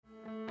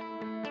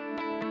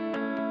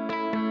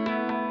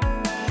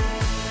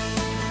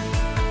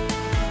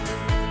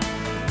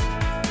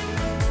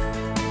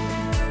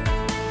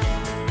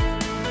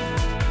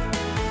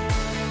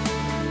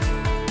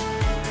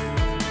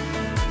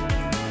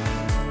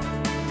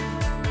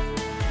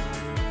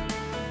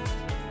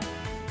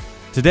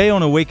Today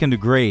on Awaken to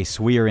Grace,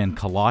 we are in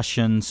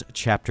Colossians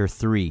chapter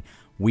 3.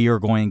 We are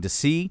going to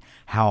see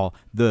how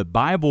the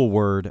Bible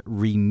word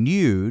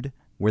renewed,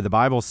 where the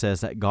Bible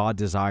says that God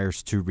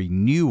desires to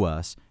renew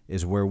us,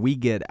 is where we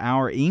get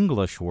our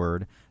English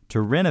word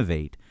to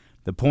renovate.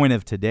 The point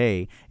of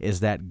today is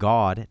that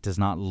God does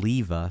not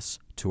leave us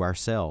to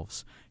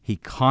ourselves. He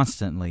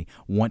constantly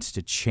wants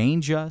to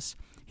change us.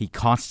 He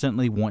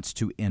constantly wants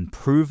to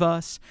improve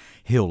us.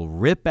 He'll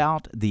rip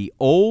out the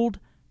old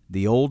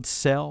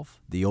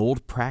self, the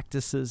old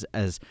practices,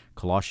 as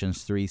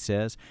Colossians 3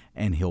 says,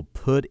 and He'll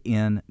put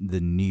in the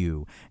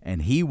new,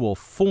 and He will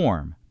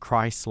form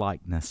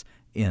Christ-likeness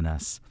in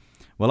us.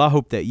 Well, I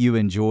hope that you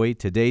enjoy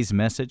today's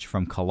message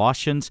from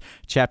Colossians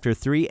chapter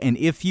 3, and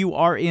if you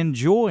are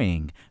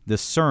enjoying the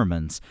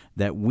sermons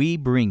that we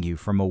bring you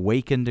from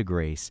Awaken to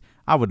Grace,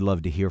 I would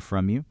love to hear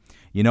from you.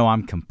 You know,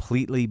 I'm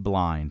completely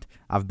blind.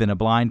 I've been a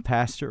blind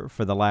pastor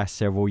for the last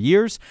several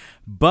years,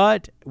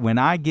 but when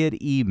I get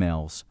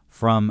emails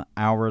from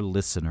our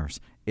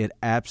listeners, it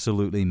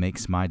absolutely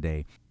makes my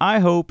day. I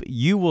hope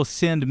you will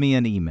send me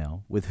an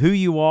email with who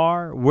you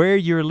are, where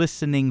you're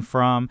listening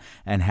from,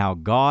 and how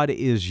God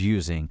is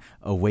using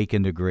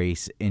Awaken to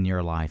Grace in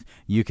your life.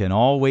 You can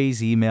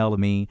always email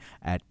me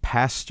at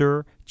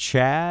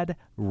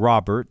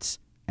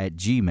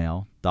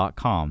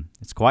pastorchadroberts@gmail.com.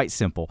 It's quite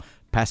simple,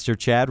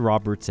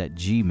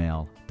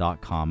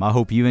 pastorchadroberts@gmail.com. I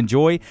hope you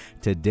enjoy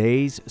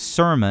today's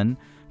sermon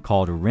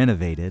called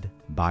Renovated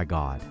by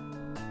God.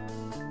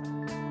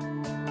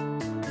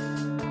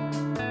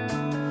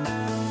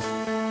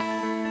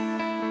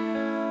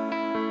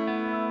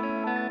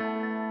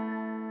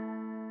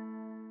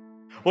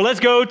 Well,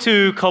 let's go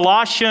to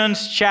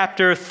Colossians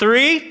chapter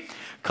 3.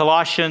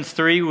 Colossians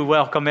 3, we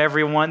welcome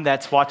everyone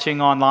that's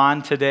watching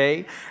online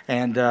today,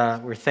 and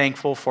we're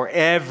thankful for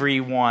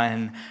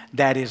everyone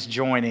that is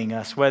joining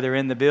us, whether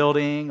in the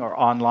building or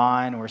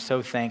online. We're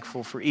so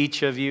thankful for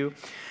each of you.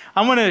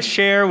 I want to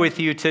share with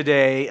you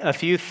today a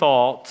few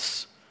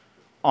thoughts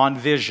on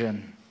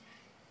vision.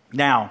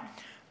 Now,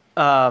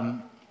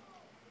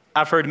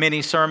 I've heard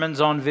many sermons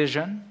on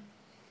vision.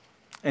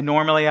 And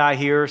normally I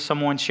hear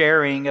someone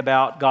sharing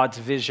about God's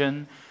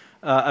vision,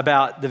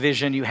 about the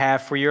vision you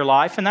have for your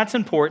life, and that's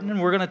important,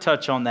 and we're going to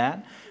touch on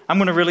that. I'm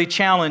going to really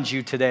challenge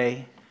you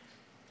today,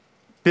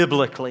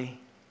 biblically.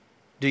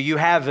 Do you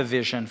have a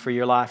vision for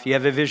your life? You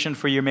have a vision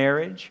for your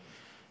marriage?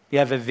 You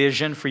have a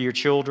vision for your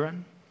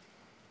children?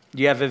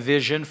 Do you have a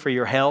vision for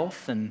your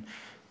health? And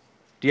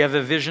do you have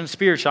a vision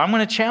spiritually? I'm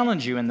going to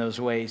challenge you in those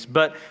ways.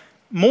 But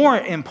more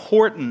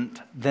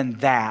important than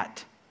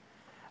that,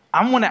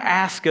 I want to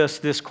ask us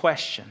this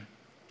question.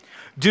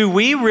 Do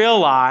we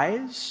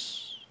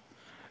realize,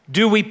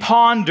 do we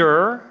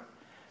ponder,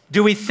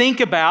 do we think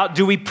about,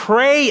 do we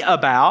pray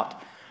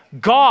about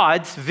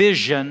God's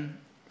vision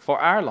for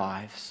our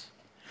lives?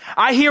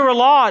 I hear a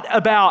lot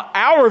about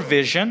our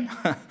vision,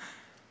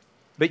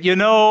 but you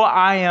know,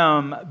 I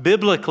am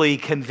biblically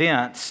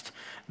convinced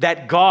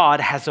that God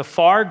has a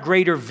far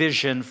greater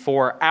vision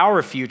for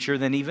our future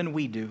than even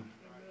we do.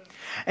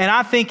 And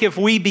I think if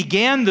we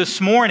began this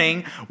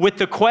morning with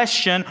the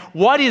question,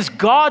 what is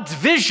God's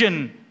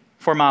vision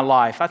for my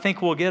life? I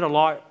think we'll get a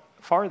lot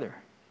farther.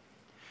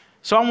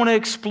 So I want to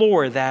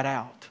explore that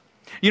out.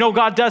 You know,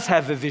 God does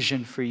have a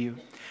vision for you.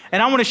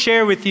 And I want to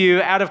share with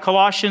you out of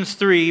Colossians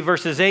 3,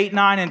 verses 8,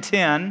 9, and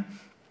 10,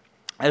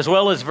 as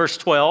well as verse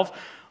 12,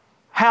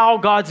 how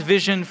God's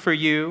vision for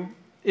you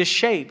is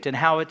shaped and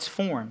how it's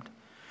formed.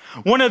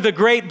 One of the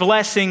great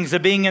blessings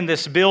of being in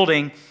this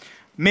building,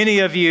 many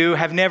of you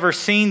have never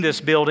seen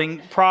this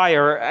building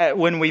prior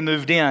when we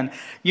moved in.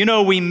 You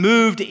know, we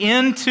moved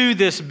into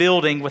this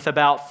building with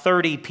about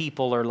 30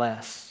 people or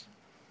less.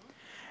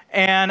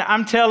 And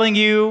I'm telling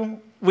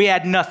you, we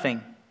had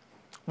nothing.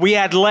 We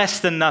had less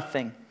than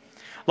nothing.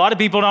 A lot of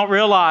people don't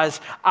realize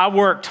I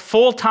worked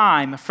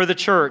full-time for the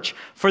church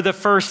for the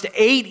first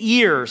 8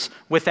 years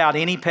without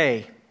any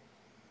pay.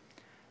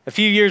 A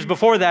few years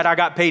before that, I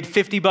got paid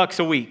 $50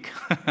 a week.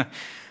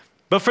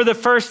 But for the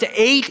first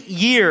 8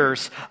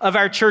 years of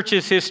our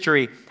church's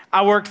history,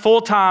 I worked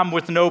full-time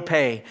with no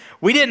pay.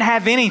 We didn't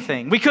have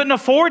anything. We couldn't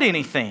afford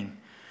anything.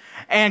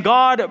 And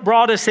God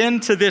brought us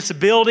into this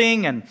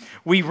building, and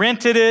we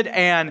rented it.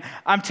 And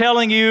I'm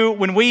telling you,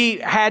 when we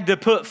had to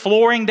put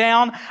flooring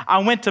down, I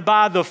went to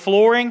buy the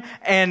flooring,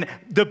 and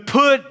to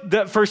pay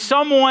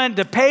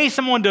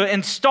someone to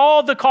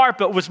install the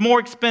carpet was more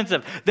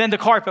expensive than the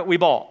carpet we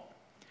bought.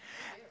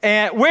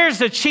 And where's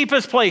the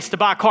cheapest place to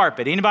buy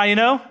carpet? Anybody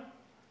know?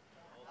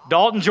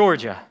 Dalton,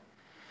 Georgia.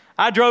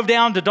 I drove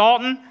down to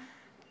Dalton,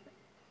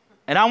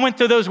 and I went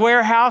to those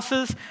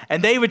warehouses,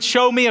 and they would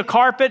show me a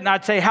carpet, and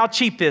I'd say, how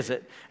cheap is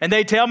it? And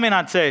they'd tell me, and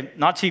I'd say,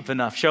 not cheap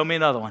enough. Show me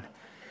another one.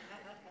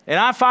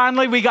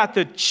 And we got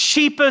the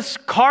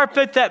cheapest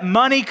carpet that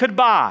money could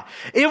buy.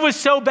 It was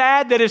so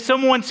bad that if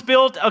someone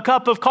spilled a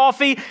cup of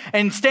coffee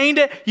and stained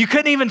it, you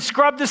couldn't even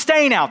scrub the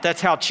stain out.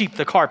 That's how cheap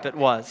the carpet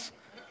was.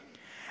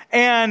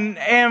 And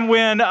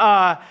when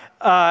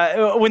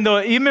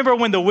you remember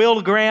when the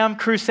Will Graham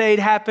crusade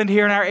happened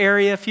here in our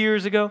area a few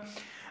years ago?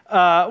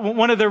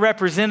 one of the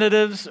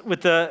representatives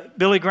with the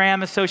Billy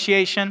Graham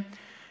Association,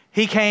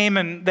 he came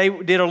and they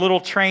did a little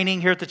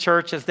training here at the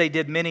church, as they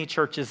did many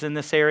churches in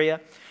this area.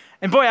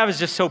 And boy, I was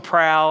just so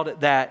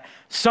proud that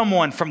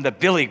someone from the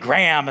Billy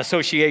Graham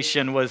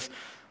Association was,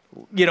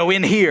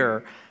 in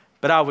here.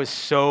 But I was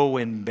so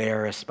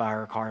embarrassed by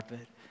our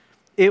carpet.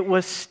 It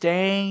was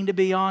stained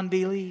beyond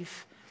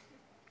belief.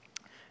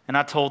 And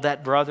I told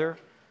that brother,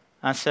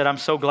 I said, I'm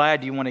so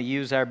glad you want to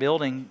use our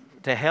building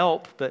to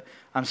help, but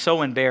I'm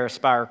so embarrassed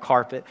by our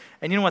carpet.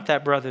 And you know what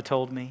that brother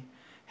told me?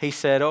 He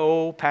said,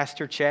 oh,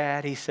 Pastor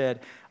Chad, he said,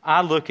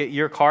 I look at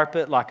your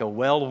carpet like a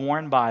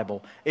well-worn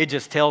Bible. It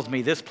just tells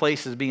me this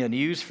place is being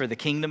used for the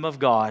kingdom of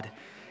God.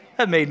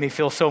 That made me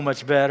feel so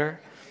much better.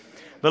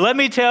 But let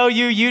me tell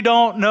you, you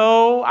don't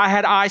know, I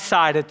had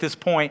eyesight at this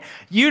point.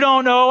 You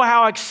don't know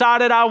how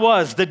excited I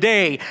was the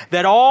day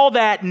that all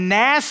that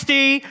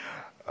nasty,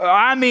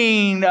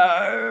 falling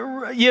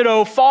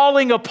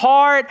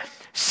apart,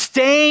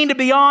 stained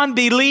beyond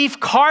belief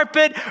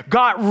carpet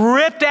got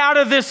ripped out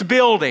of this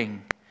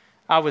building.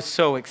 I was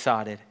so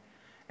excited.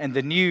 And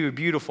the new,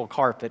 beautiful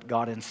carpet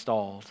got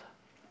installed.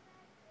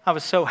 I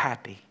was so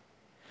happy.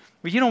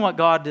 But you know what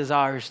God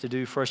desires to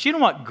do for us? You know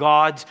what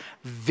God's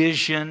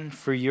vision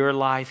for your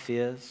life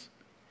is?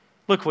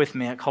 Look with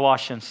me at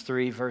Colossians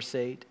 3, verse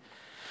 8.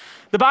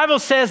 The Bible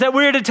says that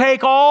we're to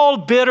take all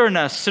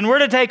bitterness, and we're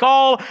to take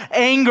all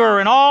anger,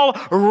 and all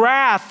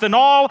wrath, and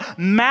all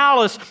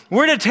malice.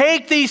 We're to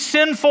take these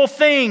sinful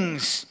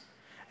things,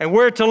 and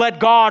we're to let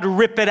God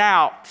rip it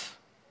out.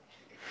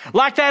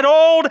 Like that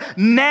old,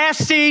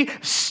 nasty,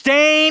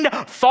 stained,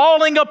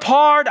 falling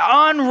apart,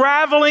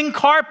 unraveling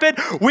carpet,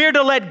 we're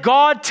to let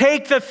God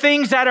take the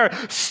things that are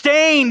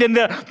stained and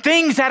the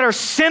things that are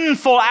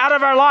sinful out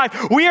of our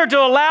life. We are to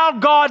allow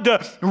God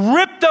to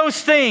rip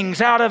those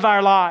things out of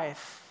our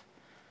life.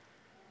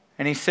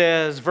 And he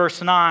says,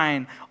 verse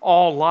 9,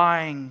 all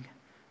lying,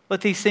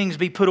 let these things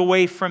be put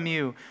away from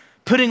you,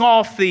 putting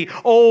off the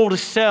old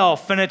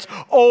self and its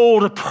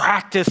old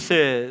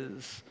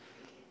practices.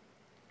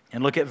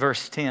 And look at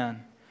verse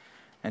 10.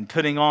 And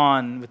putting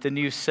on with the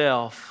new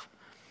self,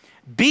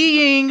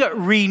 being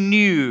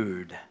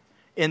renewed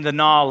in the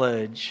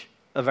knowledge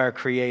of our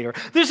Creator.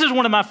 This is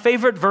one of my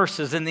favorite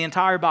verses in the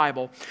entire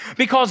Bible.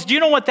 Because do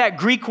you know what that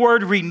Greek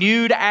word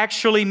renewed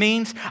actually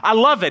means? I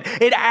love it.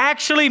 It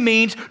actually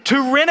means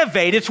to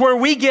renovate. It's where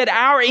we get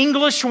our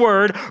English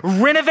word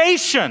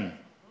renovation.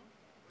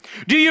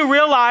 Do you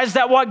realize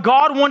that what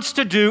God wants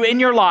to do in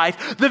your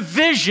life, the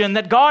vision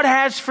that God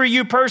has for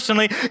you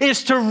personally,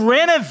 is to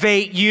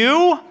renovate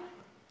you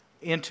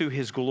into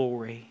His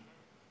glory?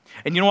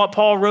 And you know what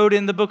Paul wrote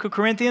in the book of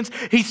Corinthians?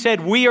 He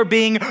said, we are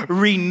being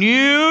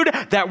renewed.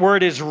 That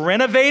word is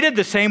renovated,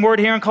 the same word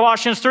here in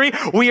Colossians 3.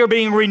 We are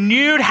being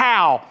renewed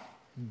how?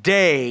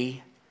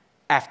 Day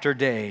after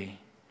day.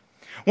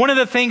 One of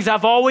the things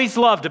I've always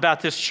loved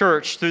about this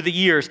church through the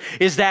years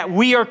is that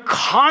we are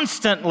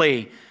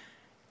constantly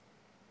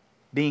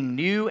being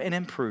new and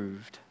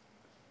improved.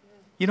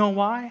 You know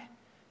why?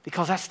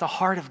 Because that's the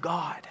heart of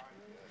God.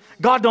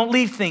 God don't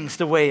leave things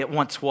the way it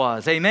once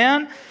was.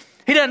 Amen?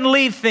 He doesn't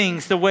leave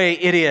things the way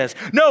it is.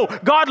 No,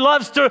 God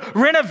loves to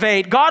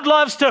renovate. God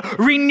loves to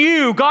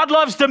renew. God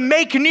loves to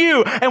make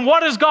new. And what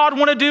does God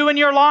want to do in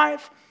your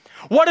life?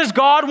 What does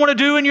God want to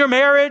do in your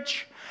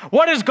marriage?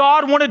 What does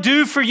God want to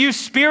do for you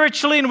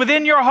spiritually and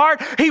within your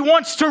heart? He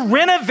wants to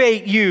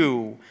renovate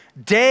you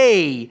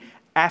day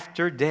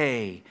after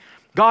day.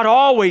 God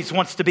always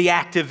wants to be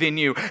active in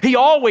you. He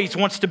always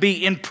wants to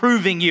be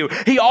improving you.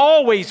 He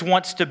always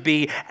wants to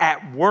be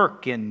at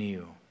work in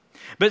you.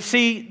 But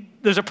see,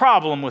 there's a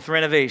problem with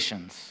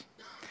renovations.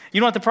 You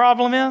know what the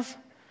problem is?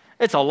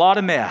 It's a lot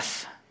of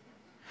mess.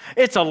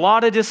 It's a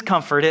lot of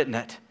discomfort, isn't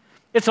it?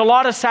 It's a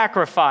lot of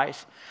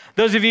sacrifice.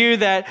 Those of you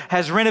that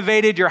has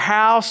renovated your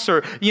house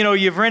or,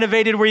 you've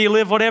renovated where you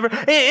live, whatever,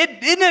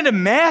 isn't it a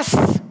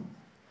mess?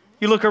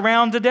 You look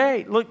around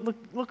today.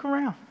 Look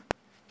around.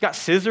 Got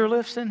scissor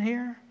lifts in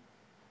here?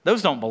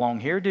 Those don't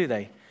belong here, do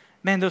they?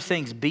 Man, those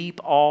things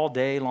beep all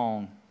day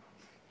long.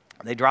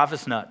 They drive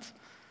us nuts.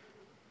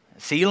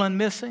 Ceiling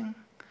missing?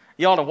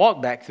 You ought to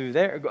walk back through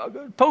there.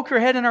 Poke your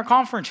head in our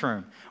conference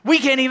room. We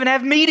can't even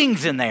have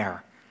meetings in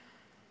there.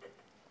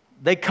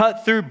 They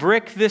cut through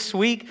brick this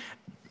week.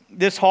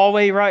 This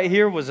hallway right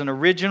here was an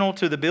original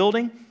to the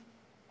building.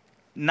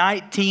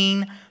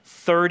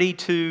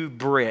 1932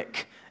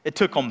 brick. It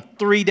took them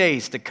 3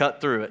 days to cut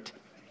through it.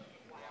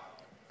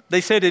 They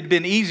said it'd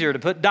been easier to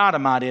put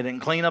dynamite in it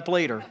and clean up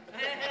later.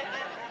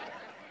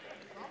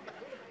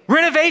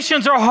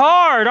 Renovations are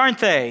hard, aren't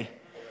they?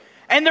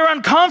 And they're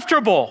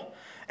uncomfortable.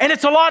 And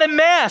it's a lot of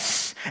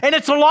mess. And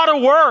it's a lot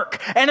of work.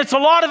 And it's a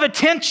lot of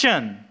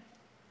attention.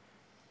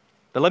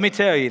 But let me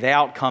tell you, the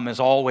outcome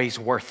is always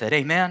worth it.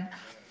 Amen?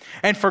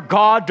 and for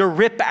God to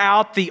rip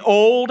out the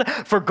old,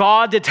 for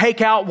God to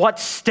take out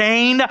what's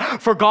stained,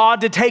 for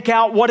God to take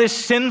out what is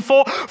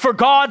sinful, for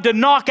God to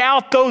knock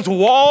out those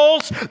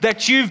walls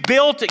that you've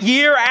built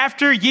year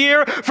after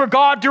year, for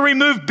God to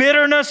remove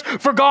bitterness,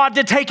 for God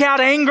to take out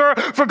anger,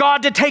 for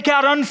God to take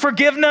out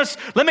unforgiveness.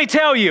 Let me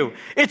tell you,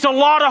 it's a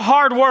lot of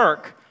hard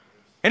work,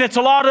 and it's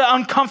a lot of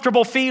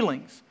uncomfortable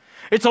feelings.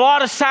 It's a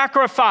lot of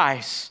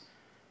sacrifice.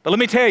 But let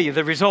me tell you,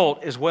 the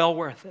result is well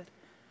worth it.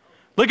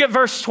 Look at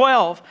verse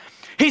 12.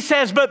 He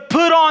says, but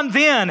put on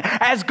then,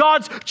 as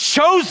God's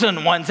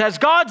chosen ones, as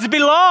God's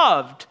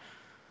beloved,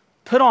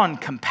 put on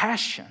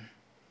compassion,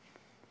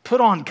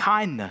 put on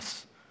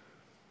kindness,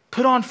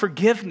 put on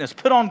forgiveness,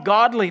 put on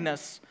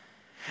godliness.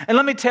 And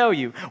let me tell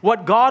you,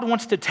 what God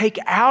wants to take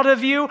out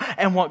of you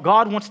and what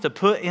God wants to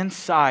put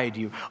inside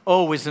you,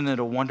 oh, isn't it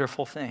a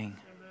wonderful thing?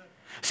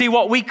 See,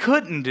 what we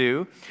couldn't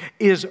do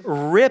is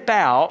rip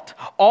out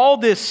all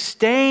this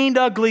stained,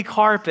 ugly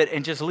carpet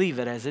and just leave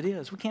it as it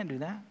is. We can't do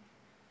that.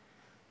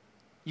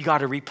 You got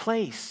to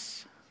replace.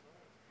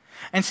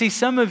 And see,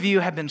 some of you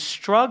have been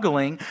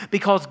struggling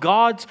because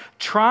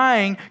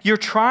you're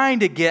trying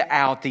to get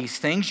out these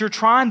things. You're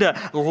trying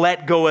to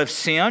let go of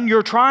sin.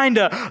 You're trying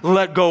to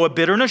let go of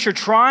bitterness. You're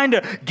trying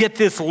to get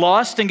this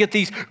lust and get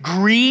these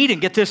greed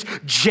and get this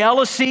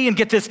jealousy and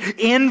get this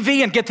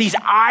envy and get these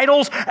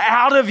idols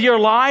out of your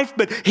life.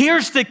 But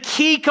here's the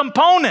key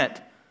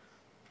component.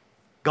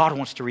 God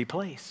wants to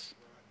replace.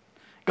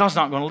 God's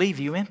not going to leave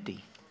you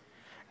empty.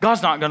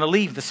 God's not going to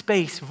leave the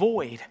space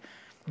void.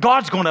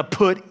 God's going to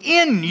put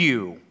in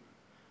you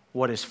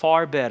what is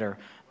far better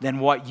than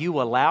what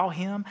you allow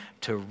Him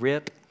to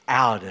rip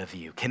out of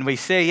you. Can we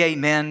say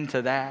amen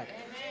to that?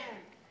 Amen.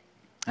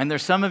 And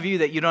there's some of you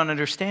that you don't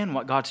understand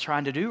what God's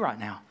trying to do right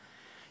now.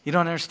 You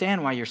don't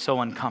understand why you're so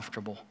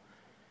uncomfortable.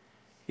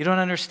 You don't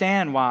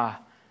understand why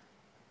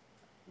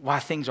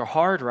things are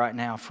hard right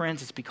now.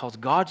 Friends, it's because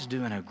God's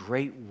doing a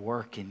great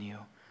work in you.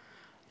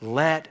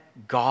 Let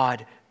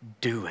God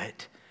do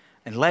it.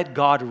 And let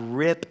God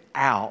rip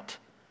out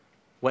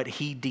what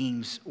He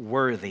deems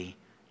worthy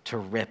to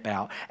rip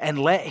out. And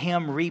let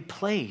Him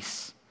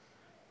replace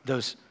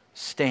those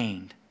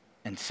stained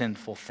and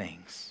sinful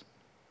things.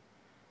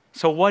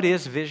 So what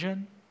is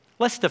vision?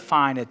 Let's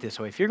define it this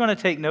way. If you're going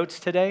to take notes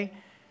today,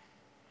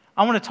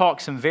 I want to talk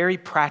some very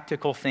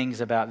practical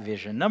things about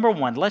vision. Number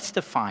one, let's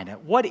define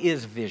it. What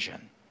is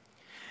vision?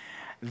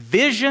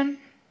 Vision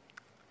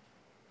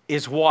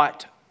is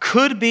what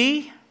could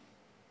be,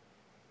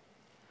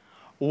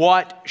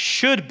 what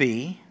should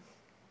be,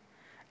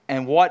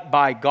 and what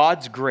by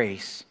God's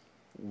grace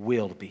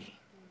will be.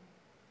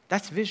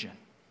 That's vision.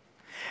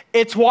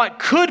 It's what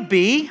could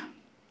be,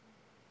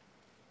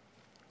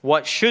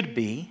 what should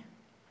be,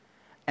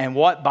 and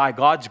what by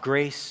God's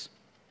grace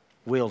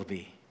will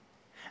be.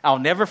 I'll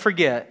never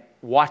forget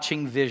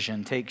watching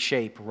vision take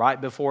shape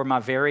right before my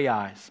very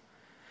eyes.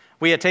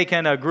 We had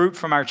taken a group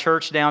from our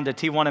church down to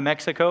Tijuana,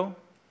 Mexico,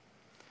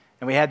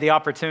 and we had the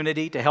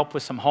opportunity to help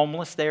with some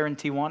homeless there in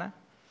Tijuana.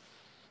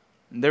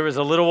 And there was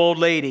a little old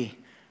lady,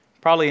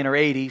 probably in her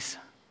 80s,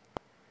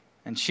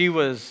 and she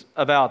was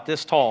about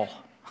this tall.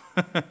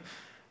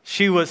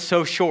 She was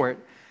so short.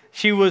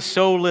 She was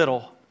so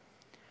little.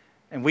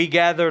 And we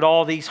gathered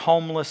all these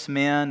homeless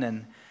men,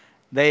 and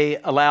they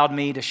allowed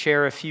me to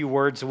share a few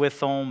words with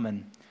them,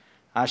 and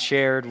I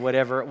shared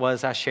whatever it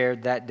was I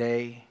shared that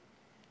day.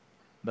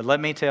 But let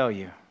me tell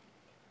you,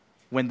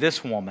 when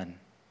this woman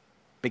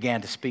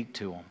began to speak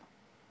to them,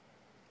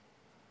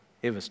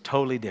 it was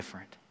totally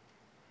different.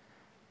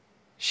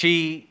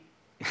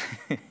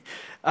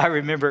 I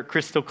remember it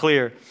crystal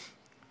clear.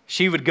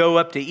 She would go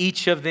up to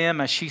each of them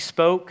as she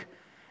spoke,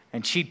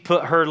 and she'd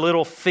put her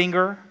little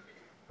finger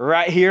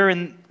right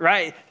here,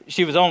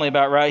 she was only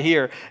about right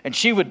here, and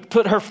she would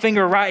put her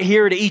finger right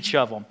here to each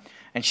of them,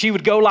 and she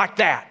would go like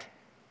that.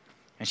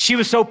 And she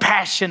was so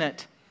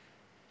passionate,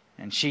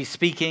 and she's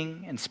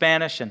speaking in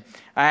Spanish, and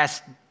I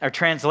asked our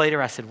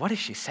translator, I said, what is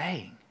she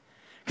saying?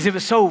 Because it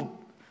was so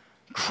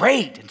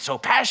great and so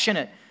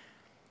passionate.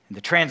 And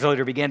the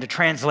translator began to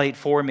translate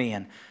for me,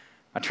 and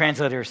my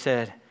translator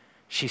said,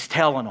 she's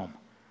telling them,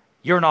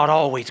 you're not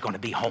always going to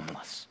be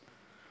homeless.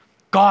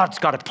 God's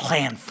got a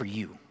plan for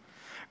you.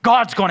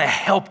 God's going to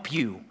help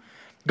you.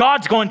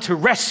 God's going to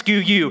rescue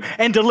you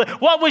and deliver.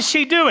 What was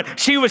she doing?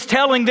 She was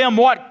telling them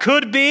what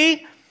could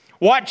be,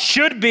 what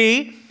should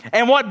be,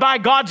 and what by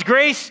God's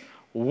grace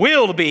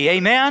will be.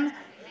 Amen? Amen.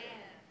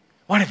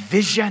 What a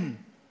vision.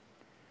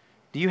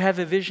 Do you have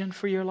a vision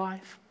for your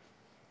life?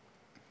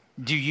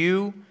 Do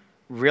you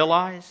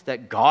realize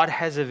that God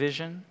has a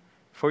vision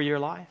for your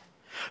life?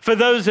 For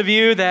those of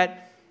you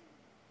that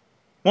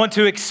want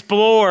to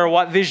explore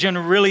what vision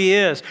really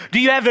is, do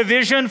you have a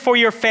vision for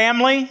your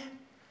family?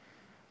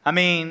 I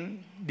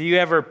mean, do you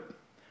ever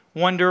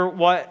wonder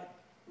what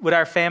would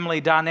our family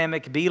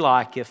dynamic be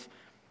like if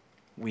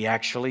we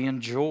actually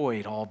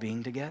enjoyed all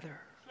being together?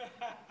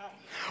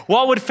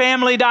 What would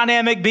family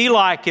dynamic be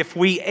like if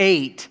we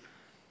ate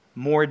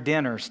more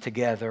dinners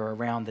together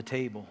around the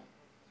table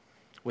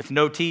with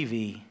no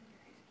TV,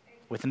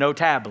 with no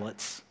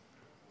tablets,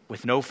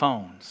 with no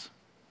phones?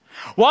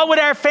 What would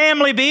our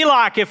family be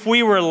like if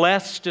we were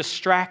less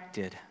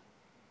distracted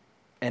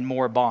and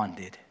more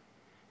bonded?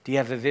 Do you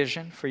have a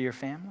vision for your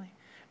family?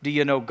 Do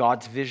you know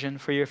God's vision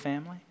for your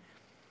family?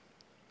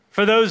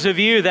 For those of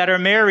you that are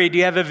married, do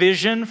you have a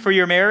vision for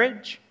your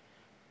marriage?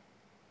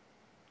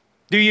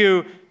 Do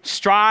you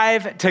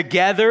strive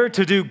together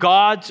to do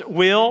God's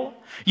will?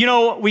 You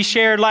know, we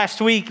shared last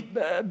week,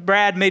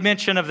 Brad made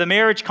mention of the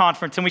marriage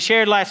conference, and we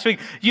shared last week,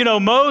 you know,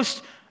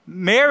 most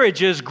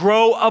marriages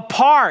grow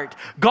apart.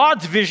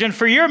 God's vision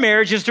for your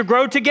marriage is to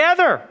grow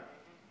together.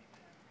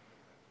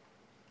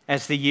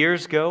 As the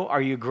years go,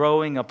 are you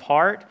growing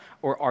apart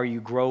or are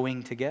you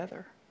growing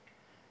together?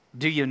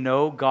 Do you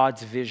know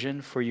God's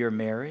vision for your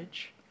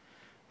marriage?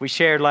 We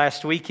shared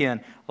last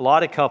weekend, a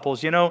lot of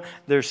couples, you know,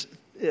 there's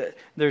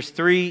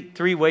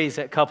three ways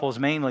that couples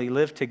mainly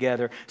live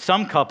together.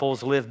 Some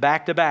couples live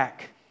back to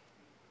back.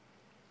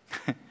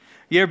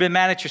 You ever been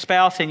mad at your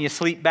spouse and you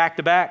sleep back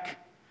to back?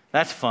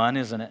 That's fun,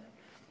 isn't it?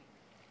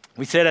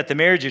 We said at the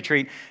marriage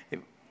retreat,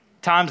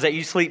 times that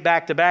you sleep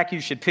back to back, you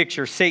should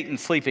picture Satan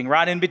sleeping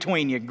right in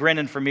between you,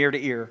 grinning from ear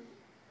to ear.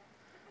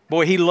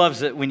 Boy, he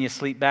loves it when you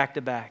sleep back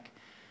to back.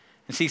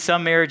 And see,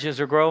 some marriages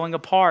are growing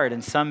apart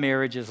and some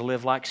marriages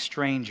live like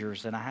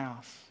strangers in a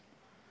house.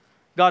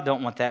 God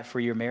don't want that for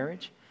your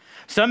marriage.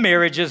 Some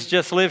marriages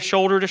just live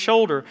shoulder to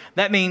shoulder.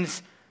 That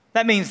means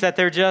that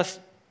they're just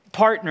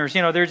partners.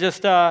 You know, they're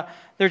just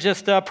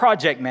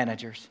project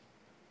managers.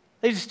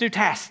 They just do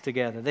tasks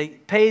together. They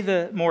pay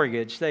the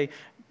mortgage. They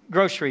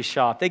grocery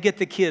shop. They get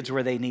the kids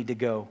where they need to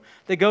go.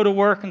 They go to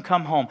work and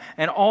come home.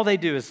 And all they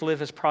do is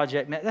live as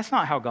project managers. That's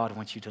not how God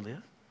wants you to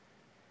live.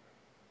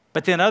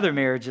 But then other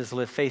marriages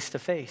live face to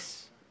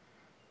face.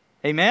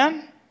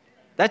 Amen?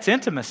 That's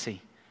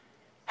intimacy.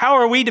 How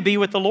are we to be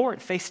with the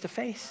Lord? Face to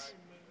face.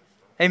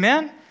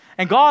 Amen?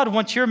 And God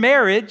wants your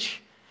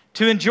marriage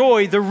to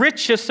enjoy the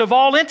richest of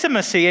all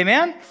intimacy.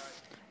 Amen?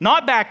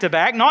 Not back to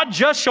back, not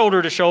just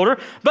shoulder to shoulder,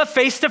 but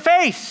face to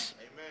face.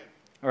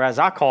 Or as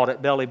I called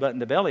it, belly button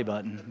to belly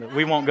button. But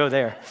we won't go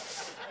there.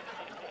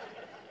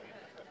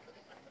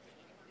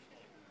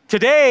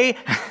 Today,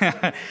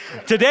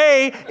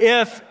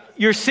 if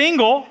you're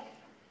single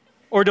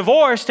or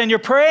divorced and you're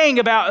praying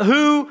about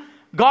who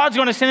God's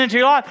going to send into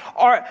your life,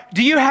 or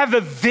do you have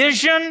a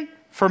vision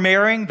for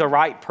marrying the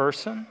right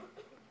person?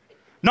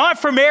 Not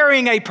for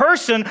marrying a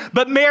person,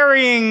 but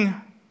marrying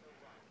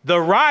the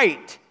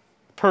right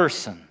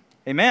person.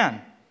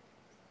 Amen.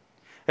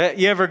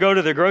 You ever go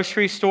to the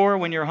grocery store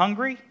when you're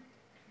hungry?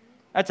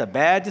 That's a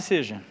bad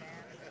decision.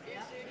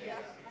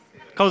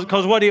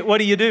 Because what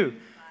do you do?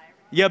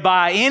 You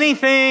buy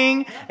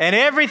anything and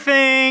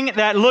everything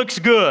that looks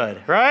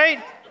good,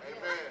 right?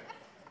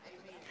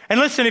 And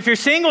listen, if you're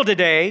single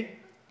today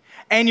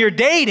and you're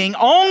dating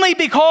only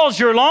because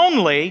you're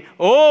lonely,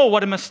 oh,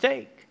 what a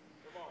mistake.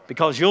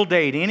 Because you'll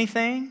date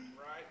anything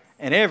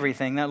and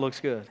everything that looks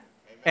good.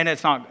 And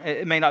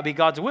it may not be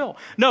God's will.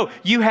 No,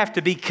 you have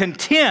to be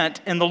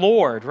content in the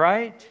Lord,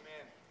 right?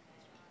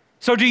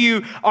 So do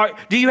you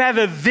have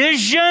a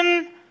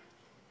vision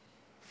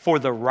for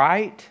the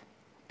right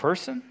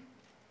person?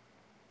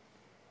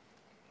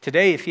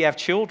 Today, if you have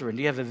children,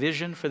 do you have a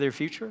vision for their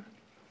future?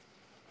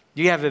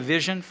 Do you have a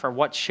vision for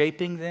what's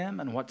shaping them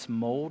and what's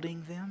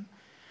molding them?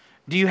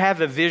 Do you have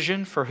a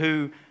vision for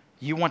who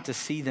you want to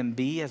see them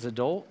be as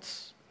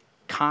adults?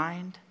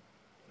 Kind,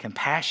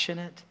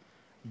 compassionate,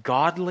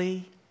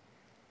 godly,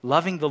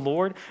 loving the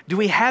Lord? Do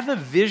we have a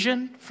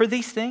vision for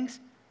these things?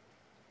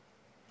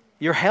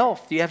 Your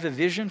health, do you have a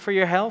vision for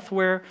your health,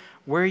 where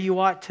you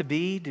ought to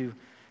be? Do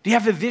you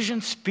have a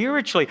vision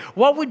spiritually?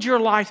 What would your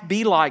life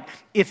be like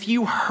if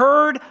you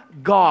heard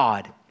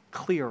God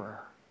clearer?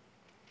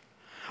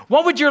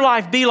 What would your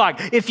life be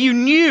like if you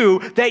knew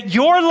that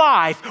your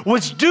life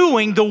was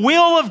doing the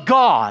will of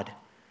God?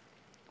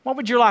 What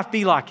would your life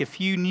be like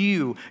if you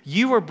knew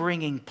you were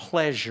bringing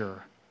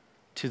pleasure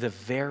to the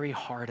very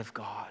heart of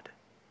God?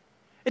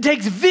 It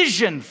takes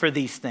vision for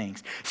these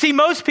things. See,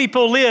 most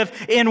people live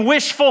in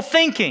wishful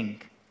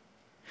thinking,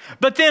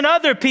 but then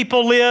other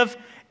people live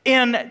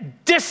in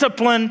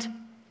disciplined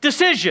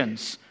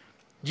decisions.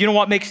 Do you know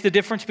what makes the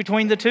difference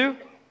between the two?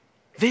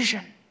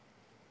 Vision.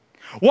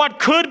 What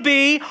could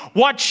be,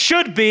 what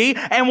should be,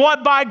 and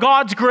what by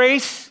God's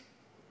grace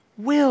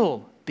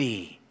will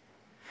be.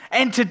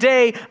 And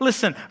today,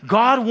 listen,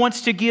 God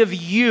wants to give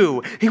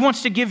you, He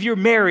wants to give your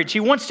marriage, He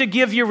wants to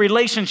give your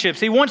relationships,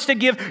 He wants to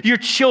give your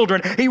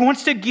children, He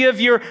wants to give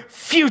your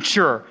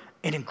future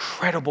an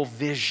incredible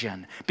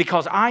vision.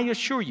 Because I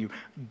assure you,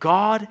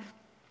 God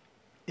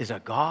is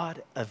a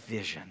God of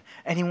vision,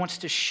 and He wants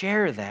to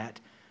share that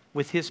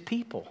with His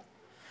people.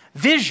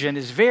 Vision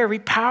is very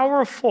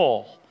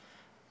powerful.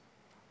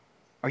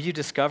 Are you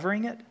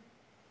discovering it?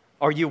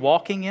 Are you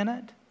walking in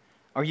it?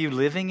 Are you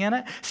living in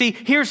it? See,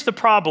 here's the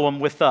problem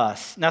with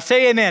us. Now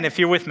say amen if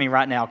you're with me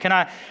right now. Can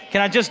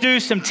I just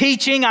do some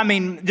teaching? I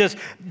mean, just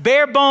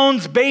bare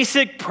bones,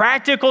 basic,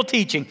 practical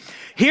teaching.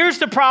 Here's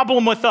the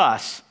problem with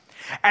us.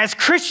 As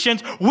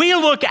Christians, we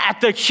look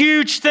at the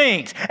huge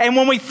things. And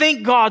when we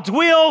think God's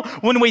will,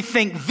 when we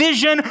think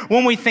vision,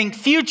 when we think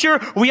future,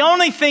 we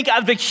only think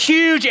of the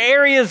huge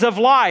areas of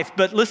life.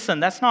 But listen,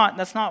 that's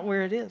not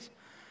where it is.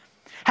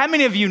 How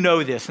many of you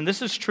know this? And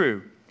this is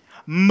true.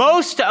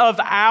 Most of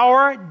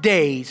our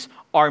days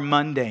are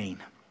mundane.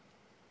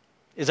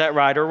 Is that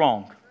right or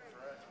wrong?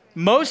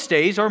 Most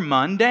days are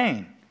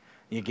mundane.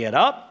 You get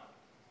up,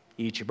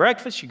 you eat your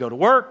breakfast, you go to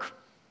work,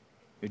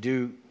 you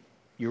do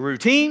your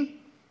routine,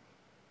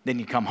 then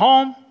you come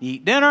home, you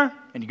eat dinner,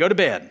 and you go to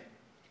bed.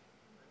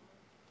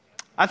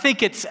 I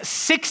think it's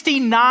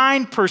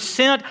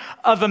 69%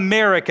 of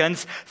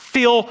Americans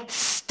feel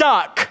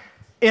stuck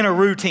in a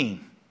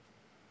routine.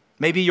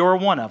 Maybe you're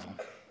one of them.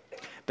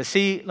 But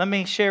see, let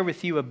me share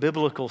with you a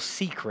biblical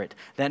secret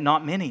that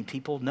not many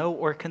people know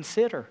or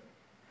consider.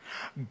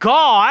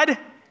 God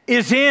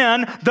is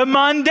in the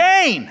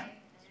mundane.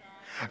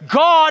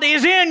 God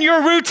is in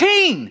your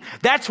routine.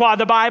 That's why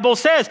the Bible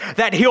says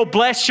that He'll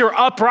bless your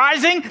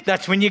uprising.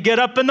 That's when you get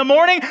up in the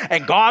morning.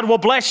 And God will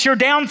bless your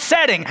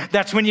downsetting.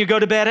 That's when you go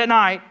to bed at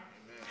night.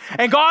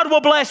 And God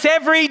will bless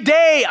every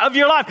day of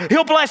your life.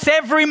 He'll bless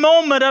every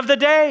moment of the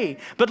day.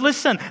 But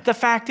listen, the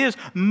fact is,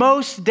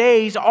 most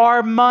days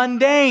are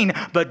mundane.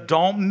 But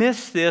don't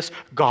miss this.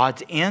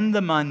 God's in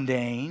the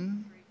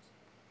mundane.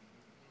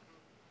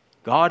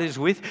 God is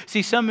with you.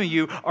 See, some of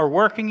you are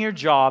working your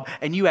job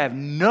and you have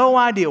no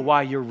idea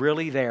why you're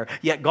really there.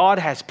 Yet God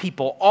has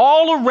people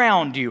all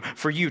around you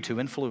for you to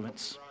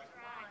influence.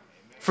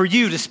 For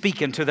you to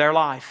speak into their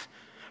life.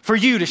 For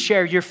you to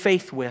share your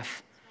faith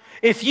with.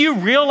 If you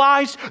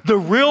realize the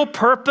real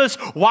purpose,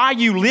 why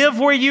you live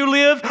where you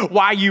live,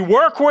 why you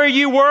work where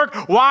you work,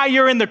 why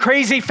you're in the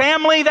crazy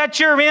family that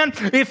you're in,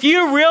 if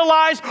you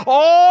realize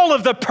all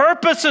of the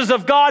purposes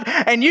of God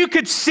and you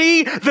could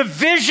see the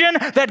vision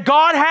that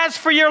God has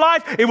for your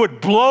life, it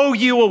would blow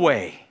you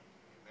away.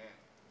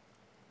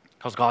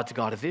 Because God's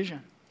got a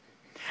vision.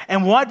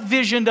 And what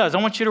vision does,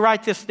 I want you to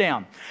write this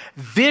down.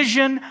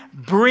 Vision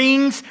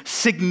brings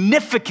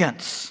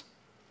significance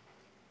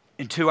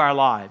into our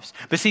lives.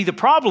 But see, the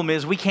problem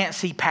is we can't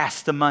see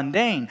past the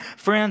mundane.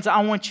 Friends,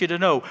 I want you to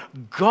know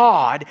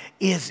God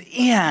is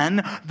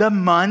in the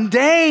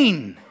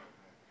mundane.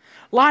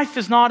 Life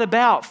is not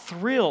about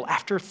thrill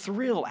after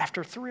thrill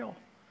after thrill.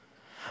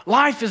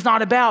 Life is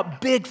not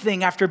about big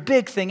thing after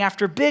big thing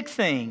after big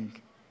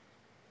thing.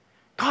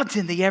 God's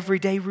in the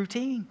everyday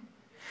routine.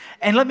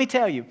 And let me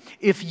tell you,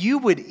 if you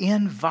would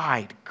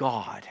invite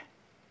God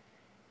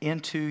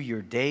into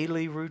your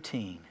daily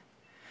routine,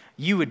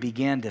 you would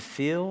begin to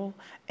feel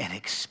and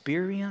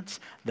experience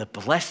the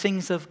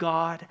blessings of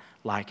God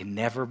like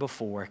never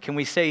before. Can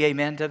we say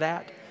amen to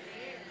that? Amen.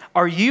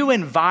 Are you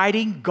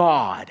inviting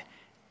God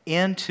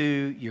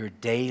into your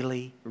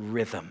daily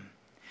rhythm,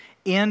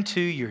 into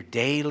your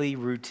daily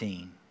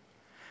routine?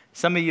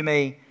 Some of you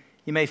may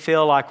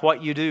feel like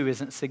what you do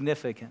isn't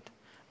significant.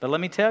 But let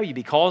me tell you,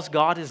 because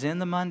God is in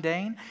the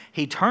mundane,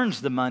 He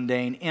turns the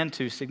mundane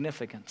into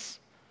significance,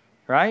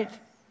 right?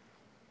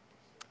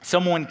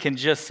 Someone can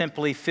just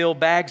simply fill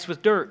bags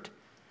with dirt.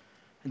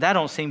 That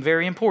don't seem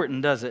very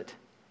important, does it?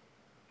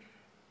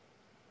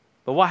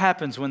 But what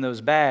happens when those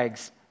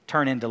bags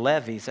turn into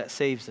levees that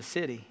saves the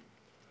city?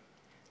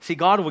 See,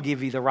 God will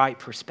give you the right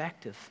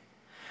perspective.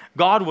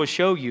 God will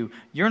show you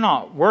you're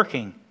not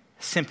working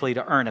simply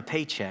to earn a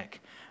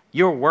paycheck.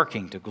 You're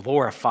working to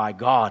glorify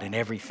God in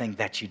everything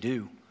that you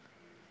do.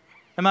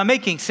 Am I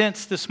making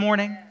sense this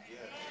morning?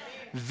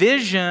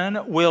 Vision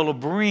will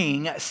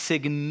bring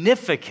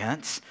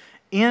significance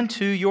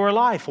into your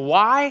life.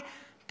 Why?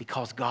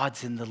 Because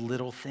God's in the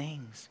little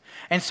things.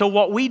 And so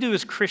what we do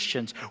as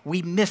Christians,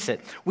 we miss it.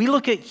 We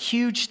look at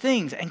huge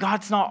things, and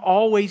God's not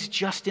always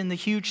just in the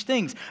huge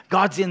things.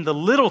 God's in the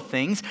little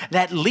things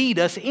that lead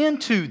us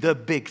into the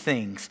big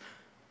things.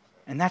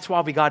 And that's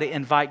why we got to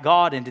invite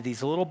God into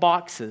these little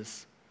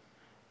boxes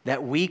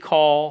that we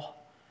call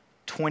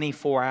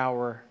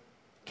 24-hour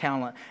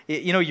calendar.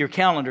 You know, your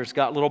calendar's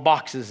got little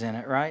boxes in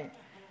it, right?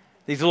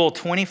 These little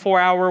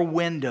 24-hour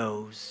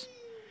windows.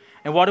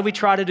 And what do we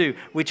try to do?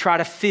 We try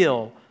to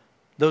fill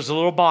those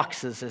little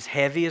boxes as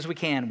heavy as we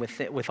can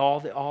with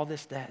all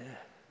this.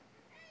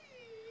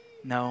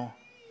 No.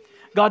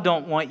 God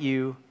doesn't want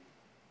you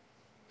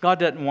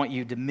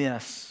to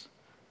miss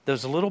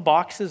those little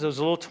boxes, those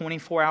little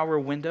 24-hour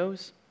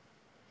windows.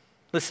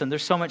 Listen,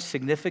 there's so much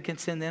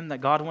significance in them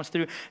that God wants to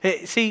do.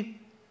 Hey, see,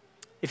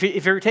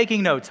 if you're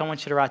taking notes, I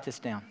want you to write this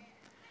down.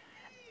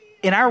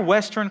 In our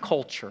Western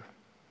culture,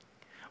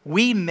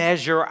 we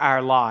measure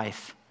our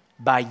life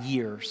by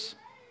years,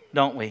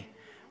 don't we?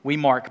 We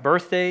mark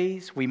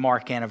birthdays, we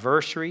mark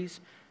anniversaries.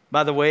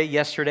 By the way,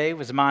 yesterday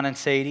was mine and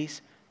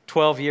Sadie's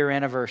 12-year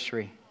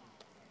anniversary.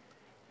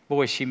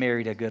 Boy, she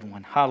married a good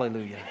one.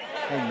 Hallelujah.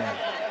 Amen.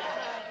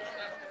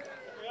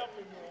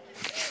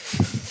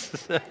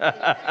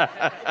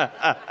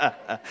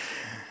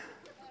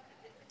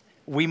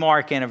 We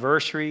mark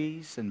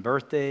anniversaries and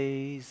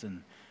birthdays,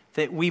 and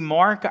that we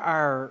mark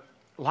our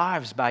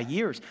lives by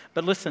years.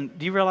 But listen,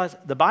 do you realize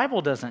the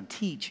Bible doesn't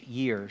teach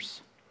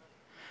years?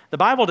 The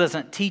Bible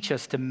doesn't teach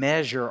us to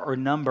measure or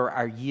number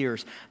our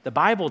years. The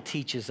Bible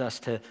teaches us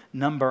to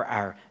number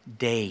our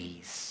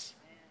days.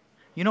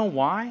 You know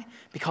why?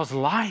 Because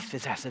life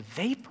is as a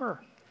vapor.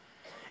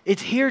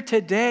 It's here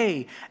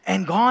today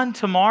and gone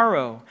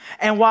tomorrow.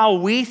 And while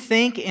we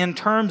think in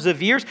terms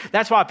of years,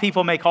 that's why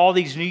people make all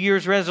these New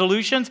Year's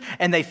resolutions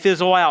and they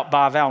fizzle out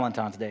by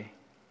Valentine's Day.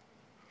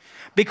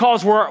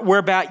 Because we're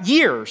about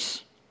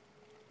years.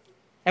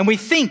 And we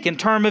think in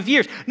terms of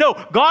years. No,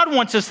 God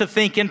wants us to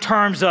think in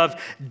terms of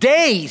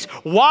days.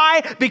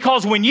 Why?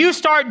 Because when you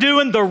start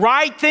doing the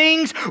right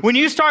things, when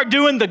you start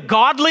doing the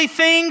godly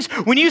things,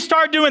 when you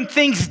start doing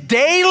things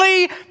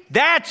daily,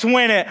 that's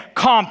when it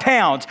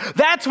compounds.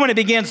 That's when it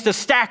begins to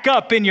stack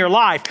up in your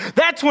life.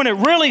 That's when it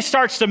really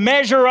starts to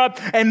measure up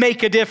and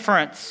make a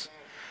difference.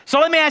 So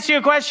let me ask you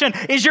a question.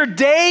 Is your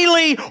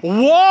daily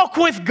walk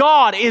with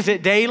God, is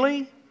it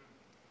daily?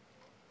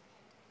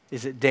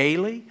 Is it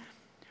daily?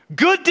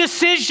 Good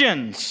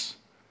decisions,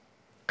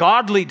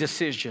 godly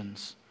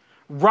decisions,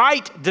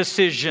 right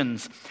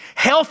decisions,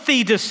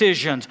 healthy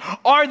decisions,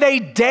 are they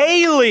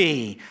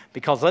daily?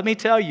 Because let me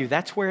tell you,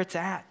 that's where it's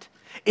at.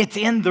 It's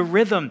in the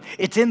rhythm.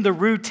 It's in the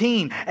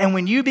routine. And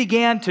when you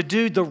begin to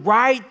do the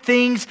right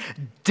things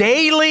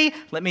daily,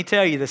 let me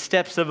tell you, the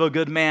steps of a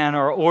good man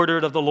are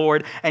ordered of the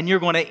Lord, and you're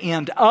going to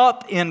end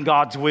up in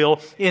God's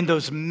will in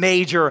those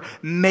major,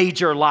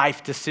 major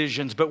life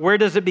decisions. But where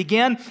does it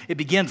begin? It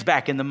begins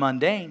back in the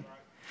mundane.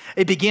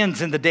 It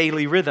begins in the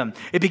daily rhythm.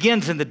 It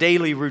begins in the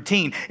daily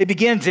routine. It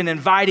begins in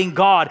inviting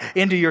God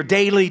into your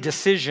daily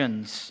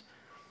decisions.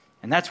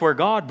 And that's where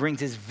God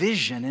brings His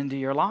vision into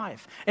your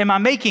life. Am I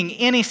making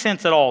any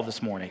sense at all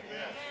this morning?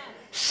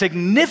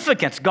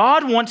 Significance.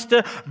 God wants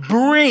to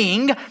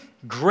bring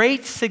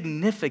great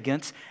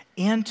significance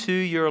into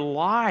your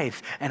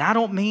life. And I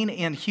don't mean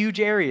in huge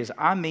areas.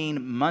 I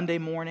mean Monday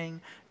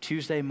morning,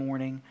 Tuesday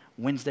morning,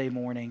 Wednesday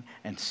morning,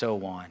 and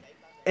so on.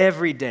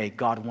 Every day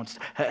God wants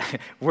to,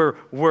 we're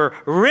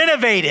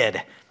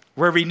renovated.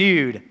 We're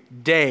renewed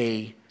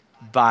day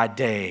by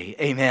day.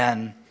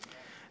 Amen.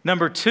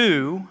 Number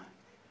 2,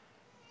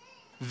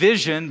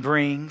 vision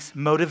brings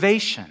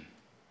motivation.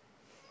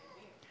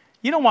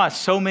 You know why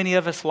so many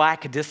of us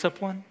lack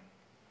discipline?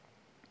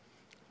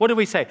 What do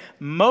we say?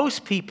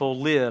 Most people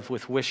live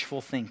with wishful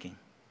thinking,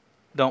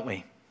 don't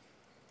we?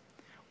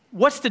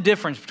 What's the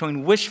difference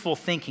between wishful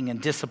thinking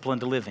and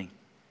disciplined living?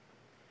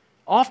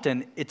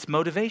 Often it's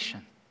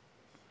motivation.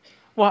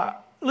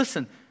 Well,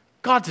 listen,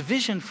 God's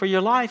vision for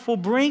your life will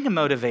bring a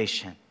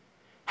motivation.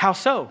 How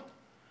so?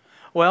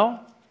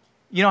 Well,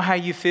 you know how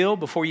you feel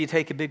before you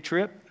take a big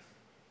trip?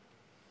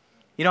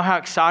 You know how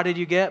excited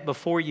you get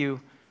before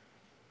you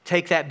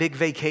take that big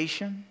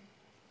vacation?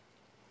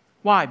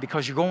 Why?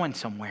 Because you're going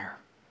somewhere.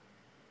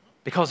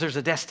 Because there's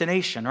a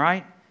destination,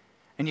 right?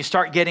 And you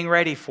start getting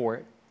ready for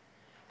it.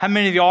 How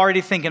many of you are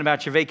already thinking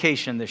about your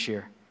vacation this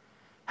year?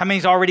 How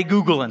many's already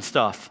Googling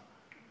stuff?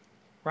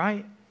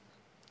 Right?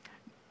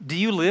 Do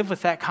you live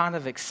with that kind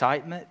of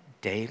excitement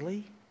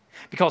daily?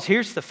 Because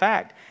here's the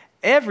fact.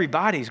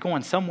 Everybody's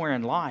going somewhere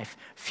in life.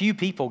 Few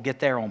people get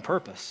there on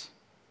purpose.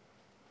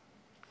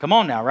 Come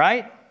on now,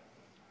 right?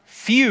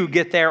 Few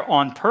get there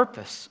on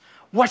purpose.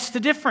 What's the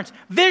difference?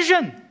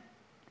 Vision.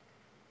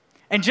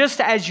 And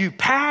just as you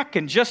pack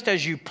and just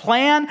as you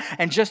plan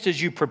and just as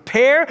you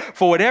prepare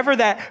for whatever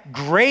that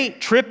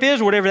great trip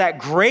is, whatever that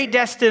great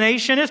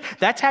destination is,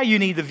 that's how you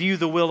need to view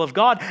the will of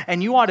God.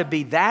 And you ought to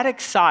be that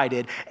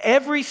excited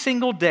every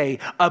single day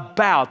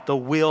about the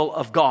will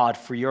of God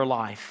for your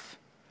life.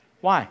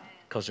 Why?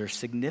 Because there's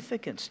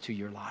significance to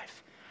your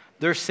life.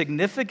 There's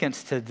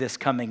significance to this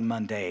coming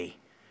Monday.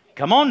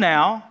 Come on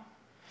now.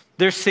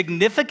 There's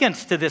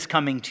significance to this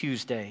coming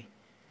Tuesday.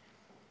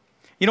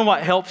 You know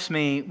what helps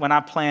me when I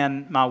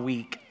plan my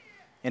week?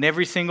 And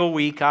every single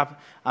week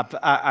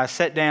I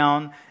sit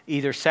down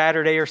either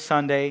Saturday or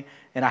Sunday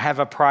and I have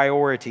a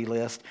priority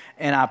list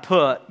and I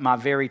put my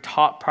very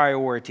top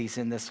priorities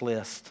in this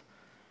list.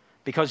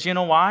 Because you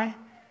know why?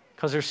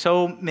 Because there's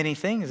so many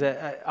things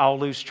that I'll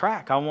lose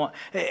track.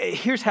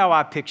 Here's how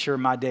I picture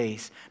my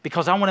days.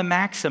 Because I want to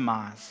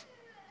maximize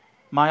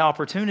my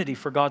opportunity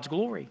for God's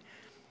glory.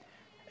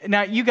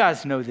 Now, you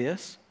guys know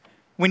this.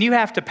 When you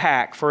have to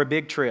pack for a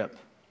big trip,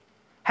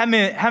 how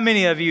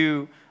many of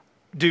you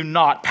do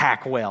not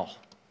pack well?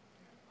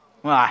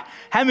 Well,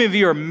 how many of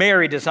you are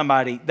married to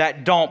somebody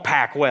that don't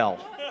pack well?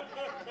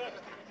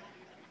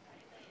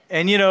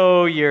 And, you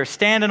know, you're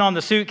standing on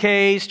the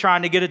suitcase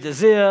trying to get it to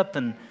zip,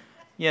 and,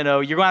 you know,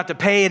 you're going to have to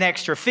pay an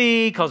extra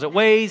fee because it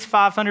weighs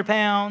 500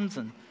 pounds.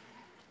 And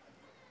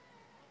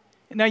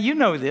now, you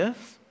know this.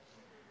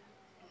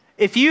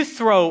 If you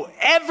throw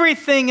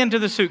everything into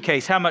the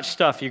suitcase, how much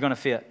stuff are you going to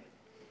fit?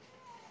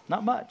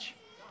 Not much.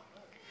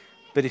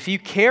 But if you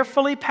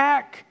carefully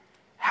pack,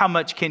 how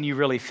much can you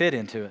really fit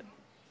into it?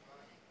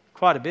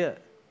 Quite a bit.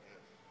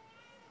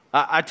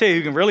 I tell you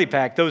who can really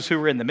pack, those who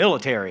were in the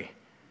military.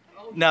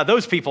 Now,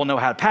 those people know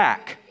how to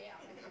pack,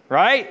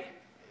 right?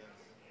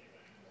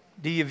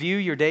 Do you view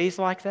your days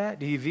like that?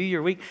 Do you view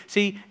your week?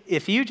 See,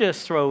 if you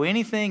just throw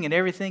anything and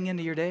everything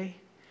into your day,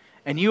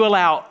 and you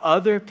allow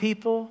other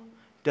people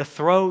to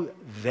throw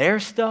their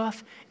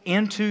stuff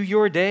into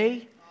your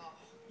day,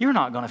 you're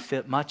not going to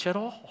fit much at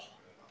all.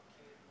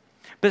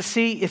 But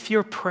see, if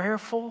you're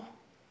prayerful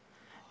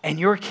and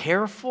you're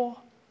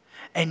careful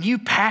and you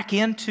pack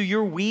into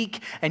your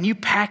week and you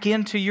pack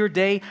into your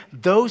day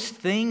those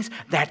things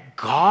that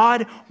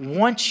God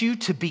wants you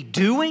to be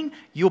doing,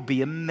 you'll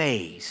be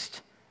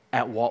amazed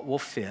at what will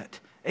fit.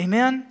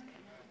 Amen?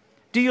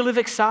 Do you live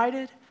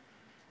excited?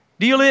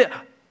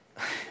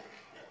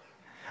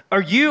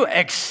 Are you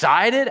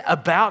excited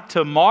about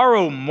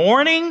tomorrow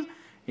morning?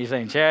 You're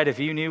saying, Chad, if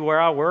you knew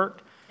where I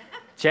worked,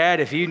 Chad,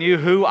 if you knew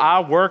who I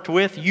worked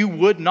with, you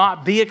would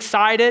not be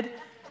excited.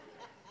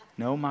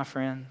 No, my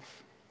friends.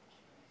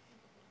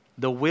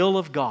 The will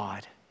of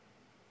God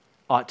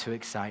ought to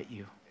excite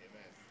you.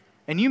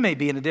 And you may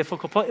be in a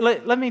difficult place.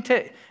 Let me tell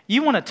you,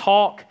 you want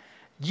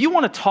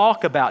to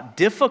talk about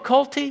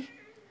difficulty?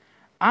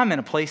 I'm in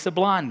a place of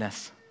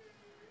blindness.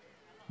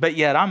 But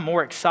yet I'm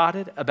more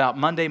excited about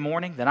Monday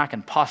morning than I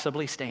can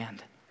possibly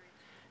stand.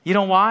 You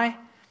know why?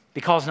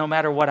 Because no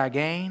matter what I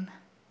gain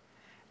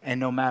and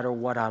no matter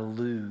what I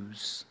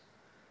lose,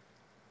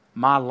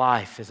 my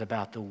life is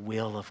about the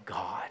will of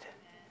God.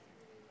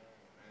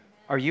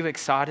 Are you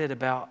excited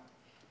about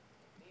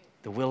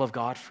the will of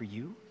God for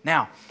you?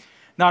 Now,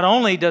 not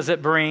only does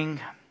it bring,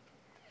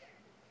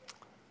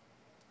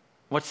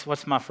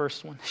 what's my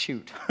first one?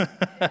 Shoot.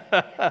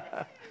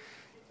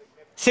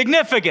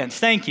 Significance.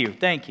 Thank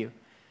you.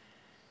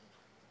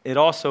 It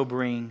also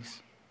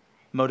brings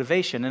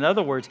motivation. In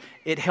other words,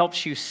 it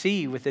helps you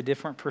see with a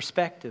different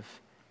perspective.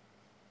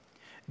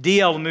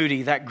 D.L.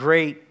 Moody, that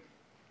great,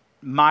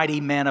 mighty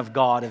man of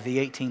God of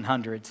the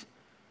 1800s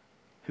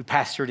who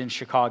pastored in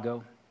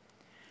Chicago,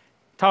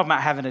 talking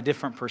about having a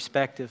different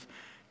perspective.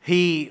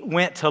 He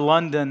went to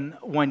London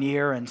one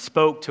year and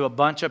spoke to a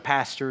bunch of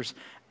pastors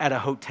at a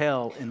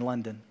hotel in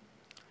London.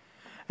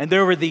 And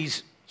there were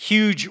these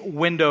huge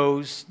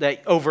windows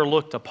that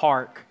overlooked a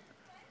park.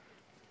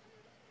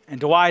 And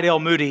Dwight L.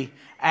 Moody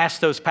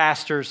asked those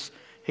pastors,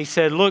 he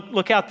said,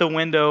 look out the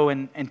window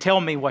and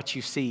tell me what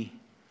you see.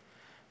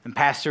 And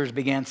pastors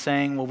began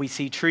saying, well, we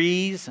see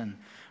trees, and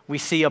we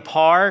see a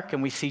park,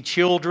 and we see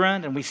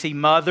children, and we see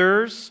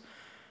mothers,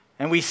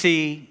 and we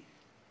see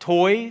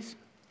toys.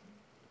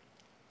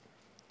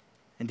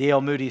 And D.L.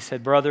 Moody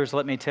said, brothers,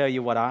 let me tell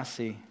you what I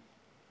see.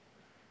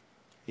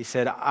 He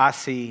said, I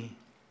see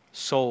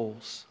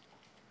souls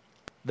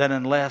that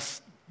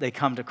unless they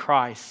come to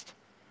Christ,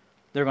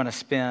 they're going to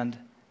spend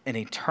an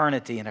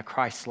eternity in a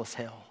Christless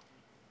hell.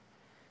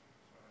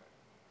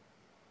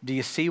 Do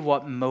you see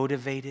what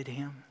motivated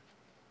him?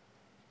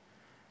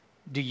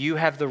 Do you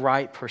have the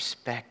right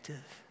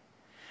perspective?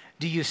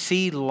 Do you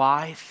see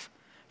life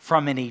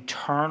from an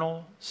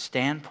eternal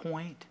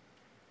standpoint?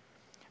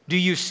 Do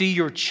you see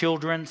your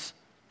children's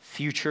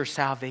future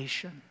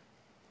salvation?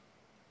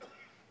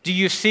 Do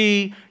you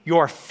see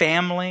your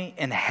family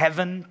in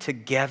heaven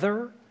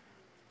together?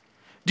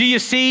 Do you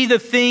see the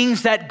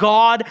things that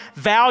God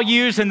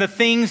values and the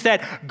things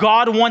that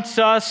God wants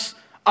us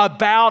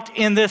about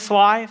in this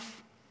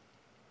life?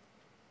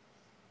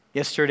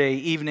 Yesterday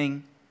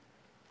evening,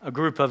 a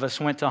group of us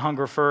went to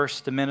Hunger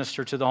First to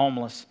minister to the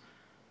homeless,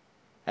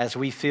 as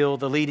we feel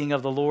the leading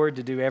of the Lord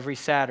to do every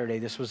Saturday.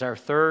 This was our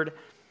third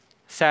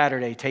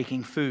Saturday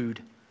taking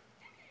food,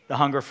 the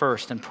Hunger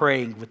First, and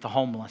praying with the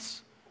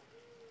homeless.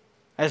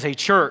 As a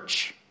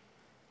church,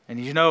 and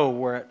you know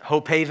we're at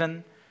Hope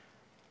Haven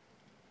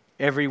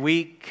every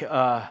week,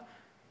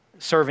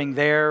 serving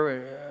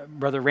there,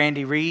 Brother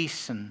Randy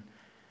Reese and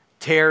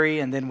Terry,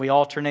 and then we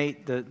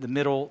alternate the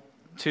middle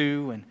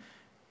two, and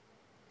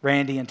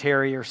Randy and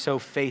Terry are so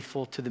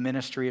faithful to the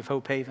ministry of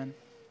Hope Haven.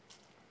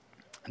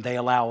 And they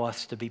allow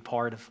us to be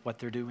part of what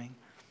they're doing.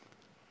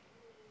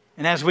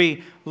 And as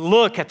we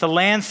look at the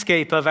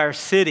landscape of our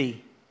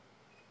city,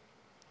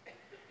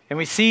 and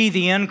we see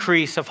the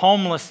increase of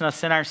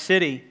homelessness in our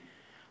city,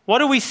 what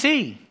do we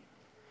see?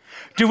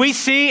 Do we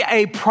see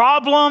a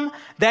problem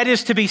that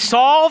is to be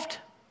solved?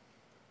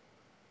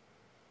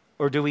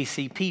 Or do we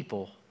see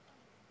people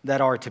that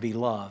are to be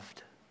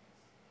loved?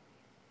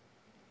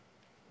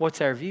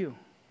 What's our view?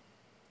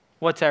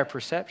 What's our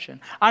perception?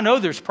 I know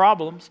there's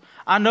problems.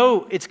 I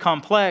know it's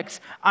complex.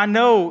 I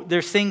know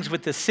there's things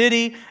with the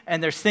city,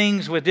 and there's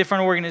things with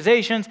different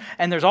organizations,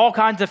 and there's all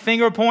kinds of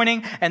finger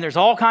pointing, and there's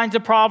all kinds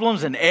of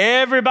problems, and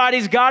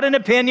everybody's got an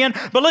opinion.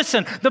 But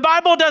listen, the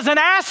Bible doesn't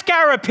ask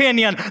our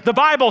opinion. The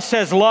Bible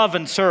says love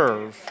and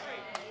serve.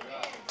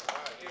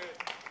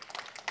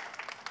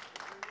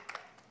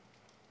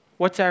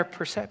 What's our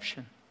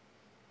perception?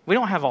 We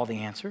don't have all the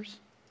answers,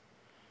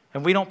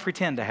 and we don't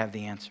pretend to have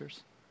the answers.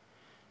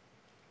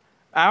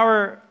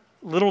 Our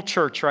little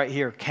church right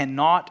here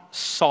cannot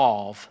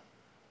solve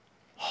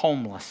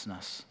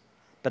homelessness.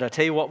 But I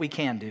tell you what we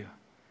can do.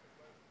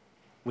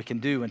 We can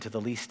do unto the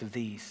least of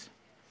these.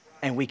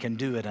 And we can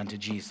do it unto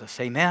Jesus.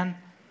 Amen?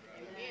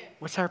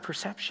 What's our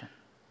perception?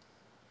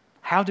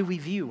 How do we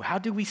view? How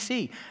do we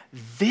see?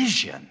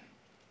 Vision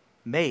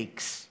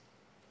makes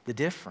the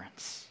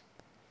difference.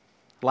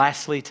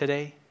 Lastly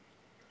today,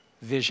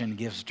 vision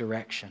gives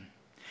direction.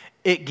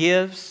 It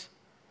gives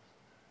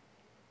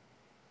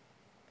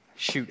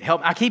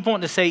Help. I keep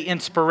wanting to say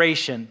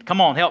inspiration. Come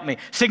on, help me.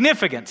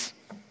 Significance.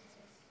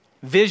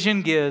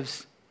 Vision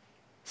gives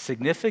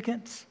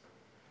significance.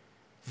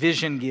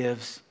 Vision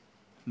gives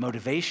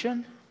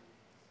motivation.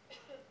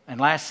 And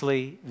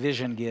lastly,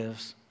 vision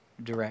gives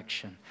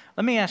direction.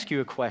 Let me ask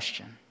you a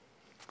question.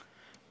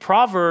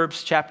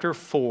 Proverbs chapter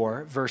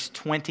 4, verse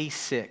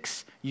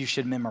 26, you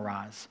should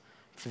memorize.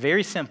 It's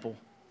very simple.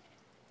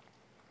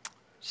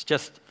 It's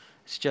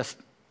just,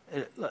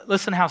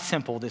 listen how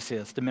simple this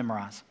is to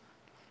memorize.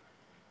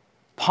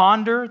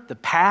 Ponder the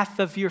path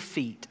of your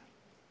feet.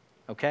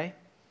 Okay?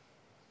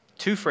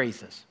 2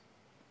 phrases.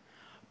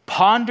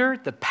 Ponder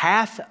the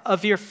path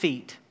of your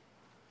feet,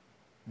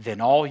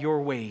 then all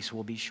your ways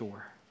will be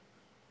sure.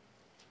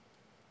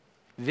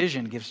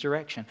 Vision gives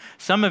direction.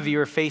 Some of you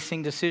are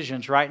facing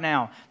decisions right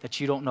now that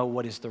you don't know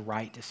what is the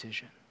right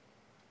decision.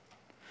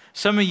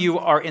 Some of you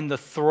are in the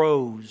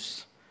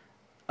throes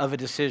of a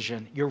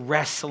decision. You're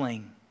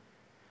wrestling.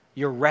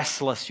 You're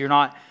restless. You're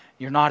not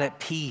at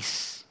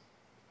peace.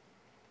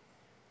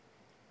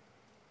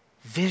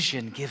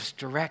 Vision gives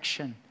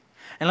direction.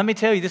 And let me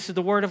tell you, this is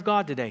the word of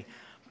God today.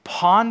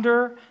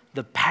 Ponder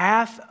the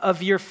path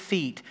of your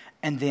feet,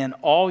 and then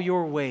all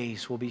your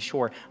ways will be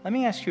sure. Let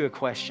me ask you a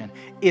question.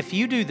 If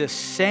you do the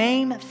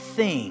same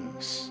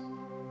things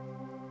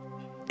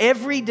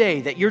every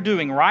day that you're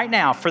doing right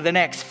now for the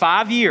next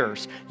 5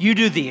 years, you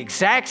do the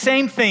exact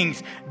same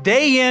things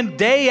day in,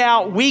 day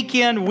out, week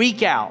in,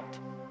 week out,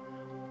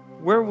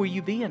 where will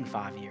you be in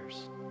 5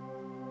 years?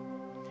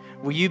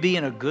 Will you be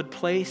in a good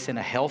place, in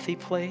a healthy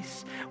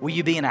place? Will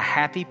you be in a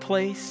happy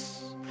place?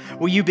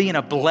 Will you be in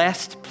a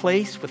blessed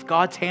place with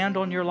God's hand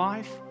on your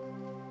life?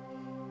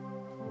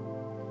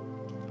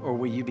 Or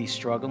will you be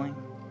struggling,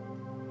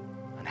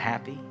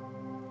 unhappy?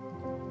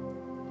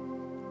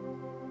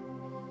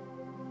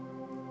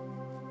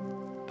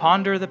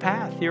 Ponder the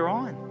path you're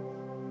on,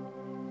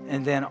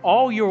 and then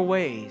all your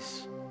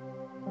ways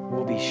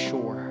will be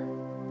sure.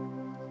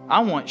 I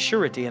want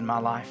surety in my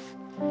life.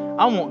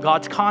 I want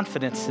God's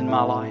confidence in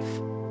my life.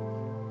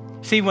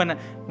 See, when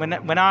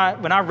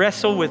I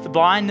wrestle with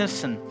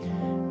blindness and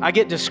I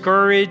get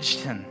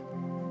discouraged and,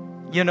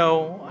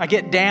 I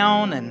get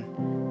down and,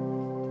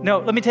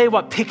 let me tell you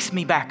what picks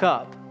me back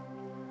up.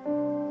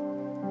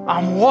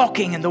 I'm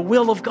walking in the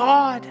will of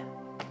God.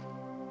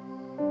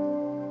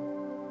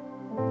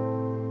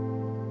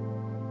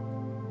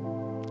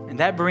 And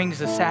that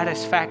brings a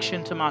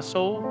satisfaction to my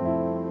soul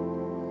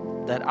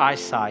that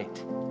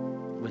eyesight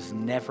was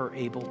never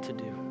able to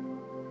do.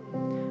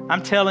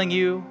 I'm telling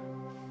you,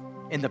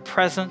 in the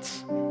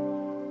presence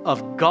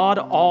of God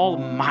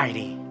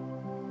Almighty,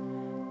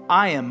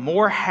 I am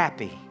more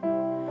happy,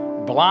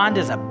 blind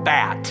as a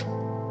bat,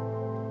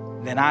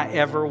 than I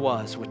ever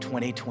was with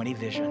 20/20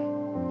 vision.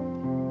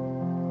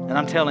 And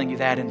I'm telling you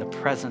that in the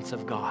presence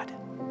of God.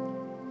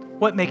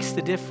 What makes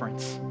the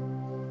difference?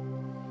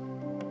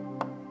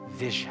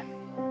 Vision.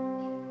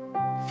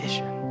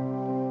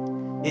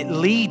 Vision. It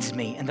leads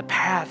me in the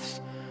paths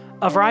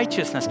of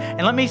righteousness.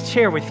 And let me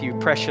share with you,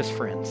 precious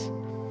friends,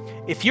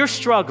 if you're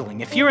struggling,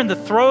 if you're in the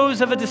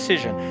throes of a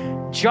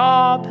decision,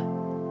 job,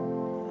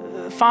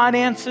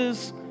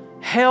 finances,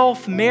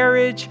 health,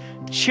 marriage,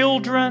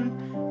 children,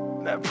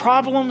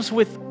 problems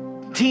with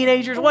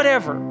teenagers,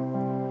 whatever,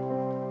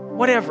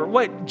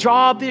 what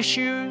job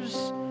issues,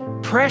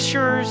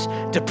 pressures,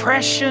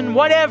 depression,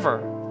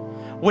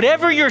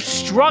 whatever you're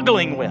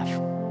struggling with,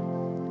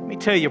 let me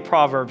tell you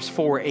Proverbs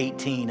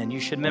 4:18, and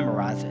you should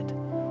memorize it.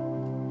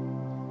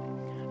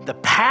 The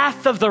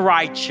path of the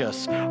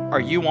righteous. Are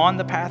you on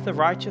the path of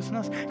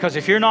righteousness? Because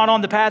if you're not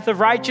on the path of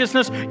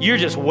righteousness, you're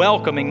just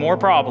welcoming more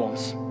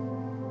problems.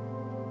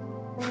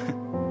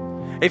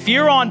 If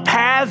you're on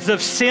paths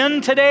of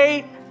sin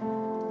today,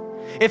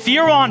 if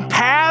you're on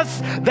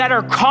paths that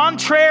are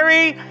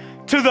contrary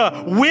to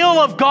the will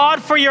of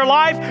God for your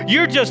life,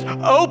 you're just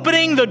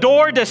opening the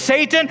door to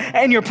Satan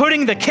and you're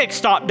putting the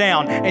kickstop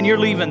down and you're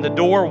leaving the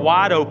door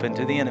wide open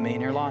to the enemy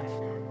in your life.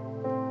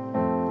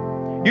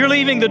 You're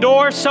leaving the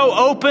door so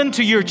open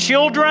to your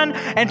children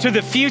and to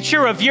the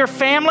future of your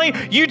family,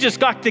 you just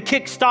got the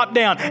kickstop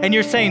down and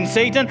you're saying,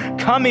 Satan,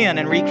 come in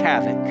and wreak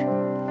havoc.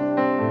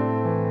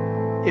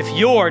 If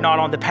you're not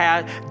on the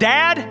path,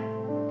 Dad,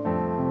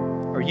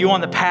 are you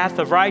on the path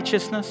of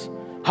righteousness?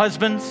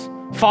 Husbands,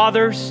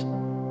 fathers,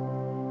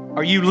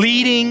 are you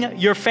leading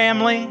your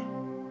family?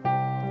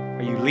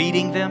 Are you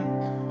leading them?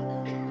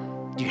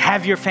 Do you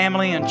have your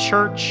family in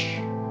church?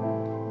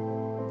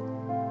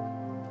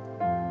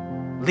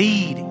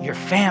 Lead your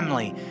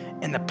family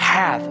in the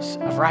paths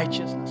of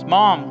righteousness.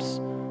 Moms,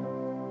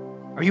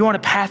 are you on a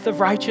path of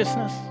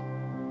righteousness?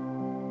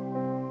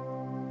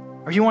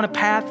 Are you on a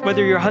path,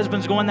 whether your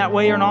husband's going that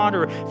way or not,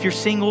 or if you're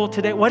single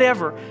today,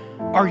 whatever,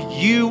 are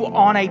you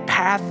on a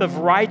path of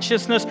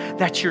righteousness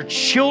that your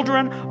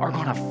children are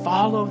going to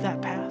follow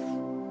that path?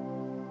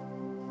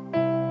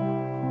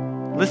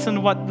 Listen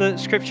to what the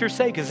scriptures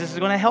say, because this is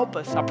going to help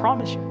us, I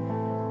promise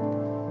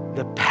you.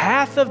 The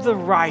path of the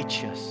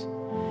righteous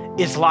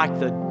is like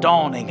the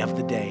dawning of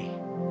the day.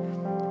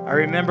 I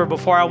remember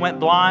before I went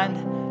blind,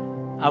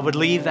 I would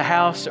leave the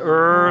house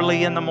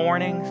early in the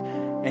mornings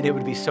and it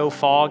would be so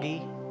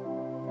foggy.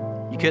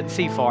 You couldn't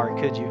see far,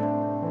 could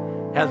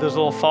you? Have those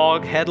little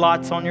fog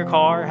headlights on your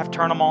car, have to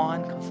turn them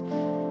on because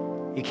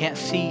you can't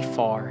see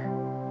far,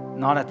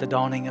 not at the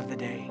dawning of the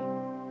day.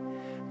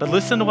 But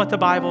listen to what the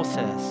Bible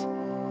says.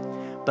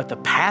 But the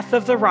path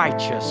of the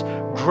righteous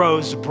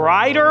grows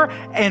brighter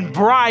and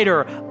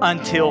brighter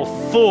until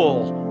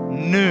full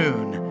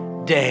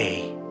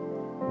noonday.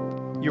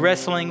 You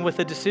wrestling with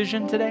a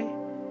decision today?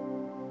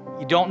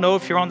 You don't know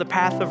if you're on the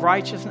path of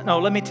righteousness? No,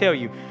 let me tell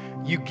you.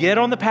 You get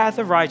on the path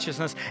of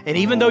righteousness, and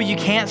even though you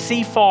can't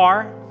see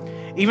far,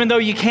 even though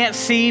you can't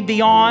see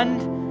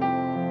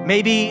beyond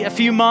maybe a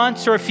few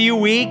months or a few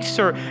weeks,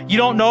 or you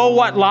don't know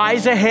what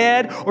lies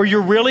ahead, or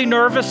you're really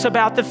nervous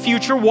about the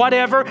future,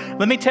 whatever,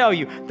 let me tell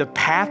you, the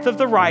path of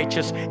the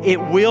righteous,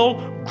 it will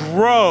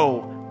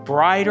grow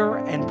brighter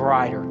and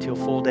brighter till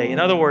full day. In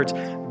other words,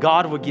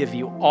 God will give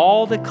you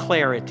all the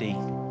clarity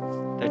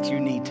that you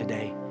need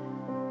today.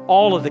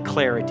 All of the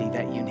clarity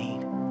that you need.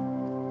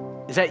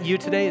 Is that you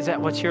today? Is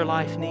that what your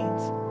life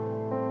needs?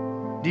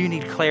 Do you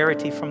need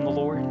clarity from the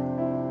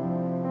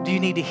Lord? Do you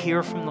need to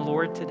hear from the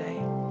Lord today?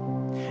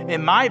 It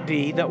might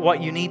be that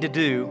what you need to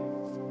do,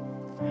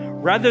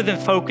 rather than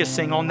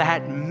focusing on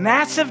that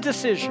massive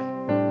decision,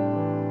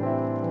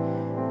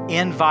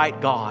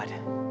 invite God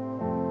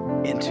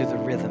into the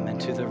rhythm,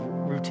 into the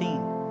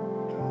routine,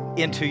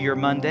 into your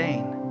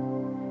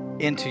mundane,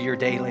 into your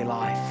daily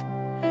life.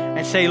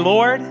 And say,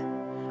 Lord,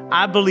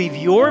 I believe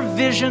your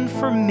vision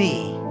for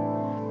me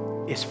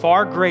is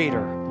far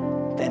greater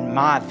than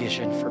my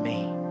vision for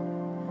me.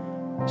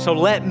 So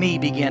let me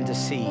begin to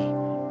see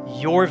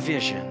your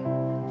vision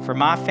for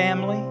my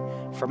family,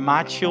 for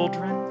my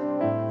children,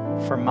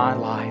 for my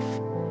life.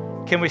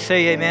 Can we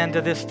say amen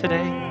to this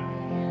today?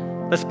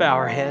 Let's bow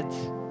our heads.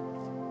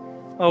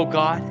 Oh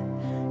God,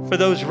 for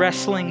those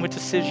wrestling with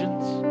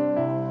decisions,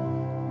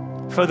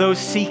 for those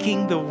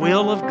seeking the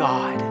will of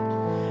God.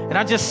 And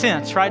I just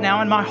sense right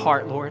now in my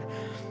heart, Lord,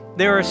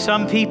 there are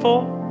some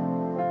people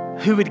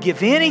who would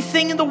give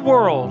anything in the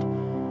world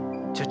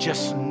to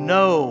just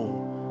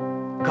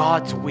know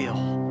God's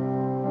will.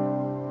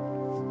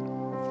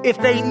 If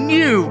they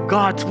knew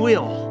God's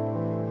will,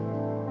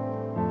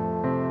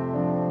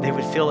 they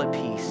would feel at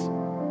peace.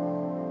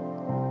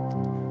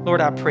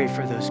 Lord, I pray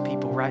for those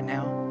people right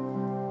now.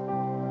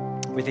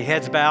 With your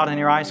heads bowed and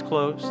your eyes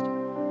closed.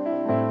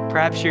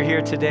 Perhaps you're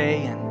here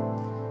today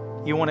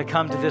and you want to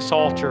come to this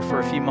altar for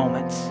a few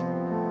moments.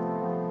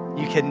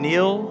 You can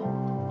kneel.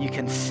 You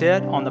can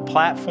sit on the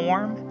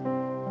platform.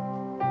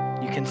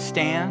 You can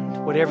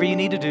stand. Whatever you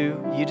need to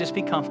do, you just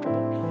be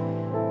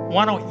comfortable.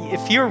 Why don't,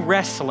 if you're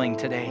wrestling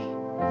today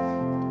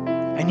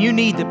and you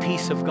need the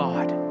peace of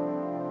God,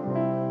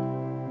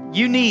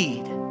 you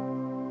need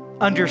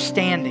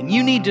understanding,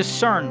 you need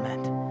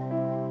discernment,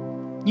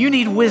 you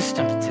need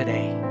wisdom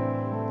today,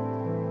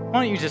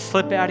 why don't you just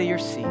slip out of your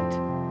seat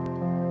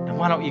and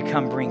why don't you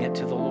come bring it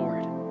to the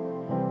Lord?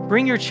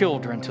 Bring your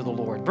children to the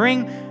Lord.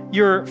 Bring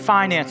your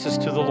finances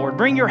to the Lord.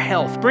 Bring your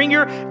health. Bring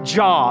your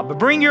job.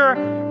 Bring your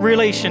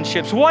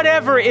relationships.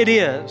 Whatever it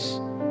is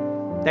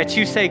that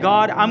you say,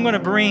 God, I'm going to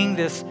bring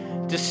this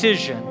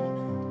decision.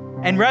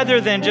 And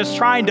rather than just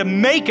trying to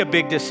make a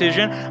big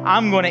decision,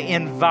 I'm going to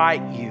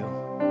invite you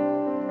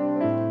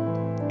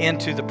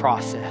into the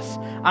process.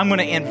 I'm going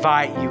to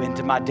invite you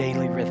into my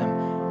daily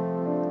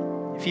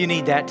rhythm. If you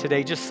need that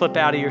today, just slip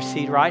out of your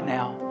seat right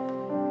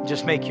now.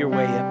 Just make your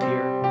way up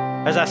here.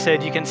 As I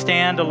said, you can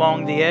stand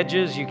along the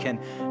edges, you can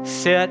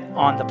sit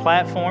on the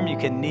platform, you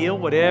can kneel,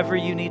 whatever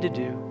you need to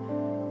do.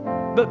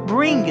 But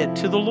bring it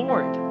to the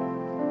Lord.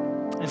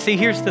 And see,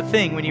 here's the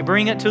thing. When you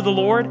bring it to the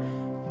Lord,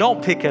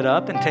 don't pick it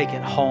up and take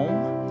it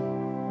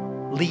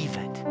home. Leave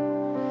it.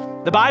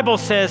 The Bible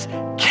says,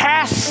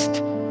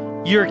 cast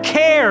your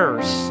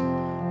cares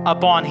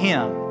upon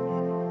Him,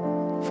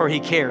 for He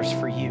cares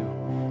for you.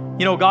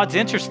 You know, God's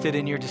interested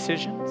in your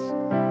decisions.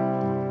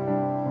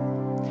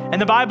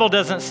 And the Bible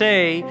doesn't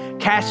say,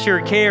 cast your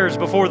cares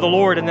before the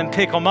Lord and then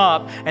pick them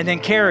up and then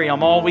carry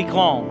them all week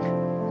long.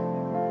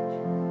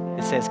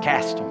 It says,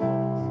 cast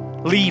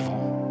them. Leave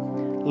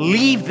them.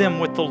 Leave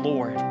them with the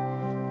Lord.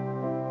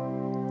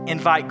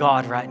 Invite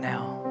God right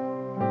now.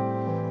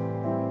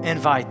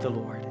 Invite the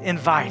Lord.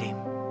 Invite Him.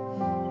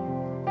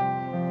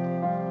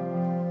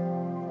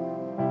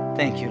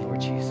 Thank you, Lord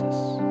Jesus.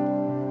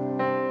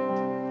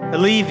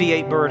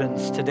 Alleviate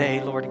burdens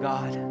today, Lord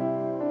God.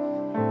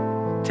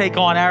 Take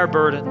on our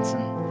burdens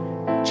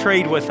and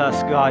trade with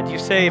us, God. You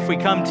say if we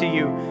come to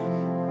you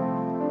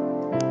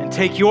and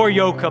take your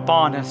yoke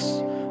upon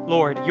us,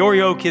 Lord, your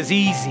yoke is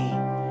easy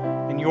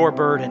and your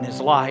burden is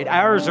light.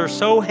 Ours are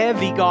so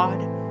heavy,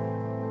 God,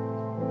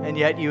 and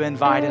yet you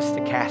invite us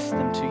to cast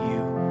them to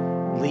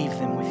you, leave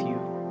them with you.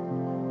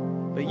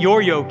 But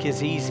your yoke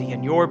is easy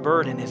and your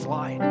burden is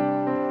light.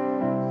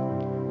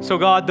 So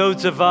God,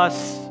 those of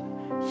us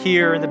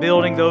here in the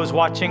building, those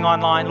watching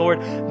online,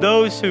 Lord,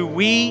 those who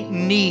we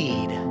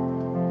need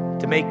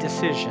to make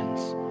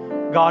decisions,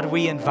 God,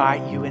 we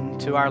invite you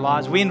into our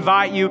lives. We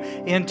invite you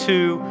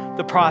into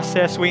the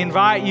process. We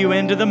invite you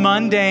into the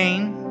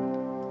mundane.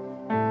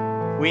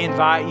 We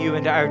invite you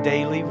into our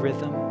daily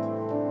rhythm.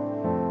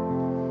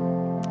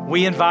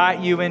 We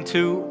invite you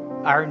into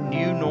our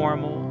new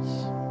normals.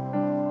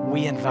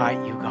 We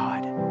invite you,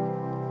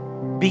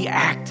 God. Be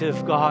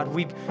active, God.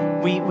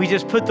 We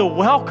just put the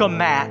welcome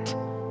mat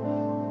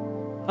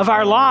of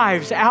our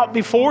lives out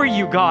before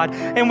you, God.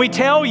 And we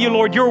tell you,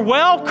 Lord, you're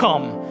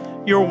welcome.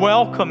 You're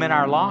welcome in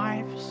our lives.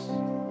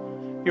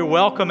 You're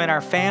welcome in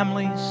our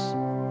families.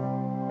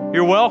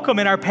 You're welcome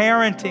in our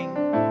parenting.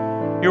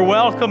 You're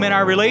welcome in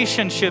our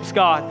relationships,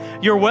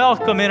 God. You're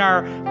welcome in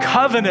our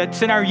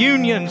covenants, in our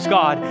unions,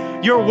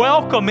 God. You're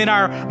welcome in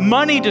our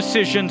money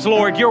decisions,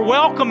 Lord. You're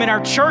welcome in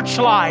our church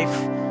life.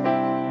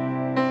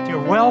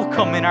 You're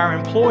welcome in our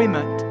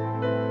employment.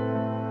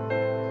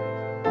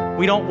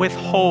 We don't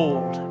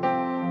withhold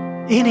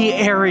any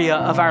area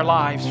of our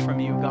lives from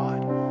you,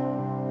 God.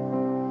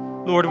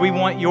 Lord, we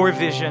want your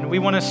vision. We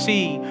want to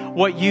see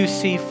what you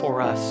see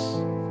for us.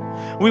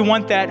 We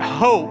want that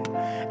hope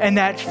and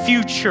that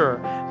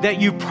future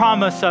that you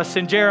promise us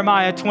in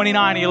Jeremiah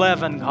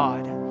 29:11,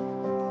 God.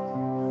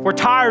 We're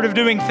tired of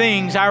doing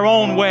things our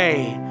own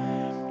way.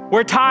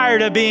 We're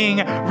tired of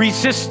being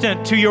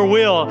resistant to your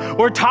will.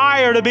 We're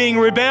tired of being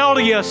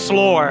rebellious,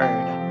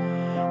 Lord.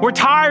 We're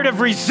tired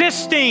of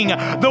resisting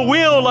the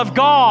will of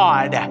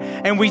God.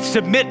 And we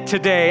submit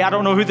today. I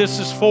don't know who this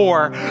is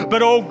for,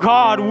 but oh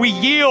God, we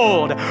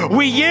yield.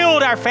 We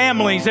yield our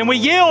families and we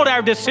yield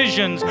our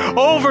decisions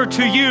over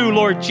to you,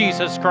 Lord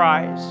Jesus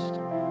Christ.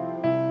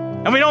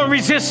 And we don't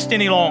resist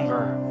any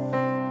longer.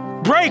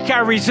 Break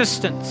our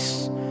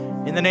resistance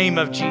in the name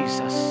of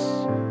Jesus.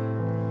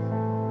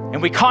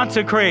 And we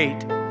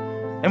consecrate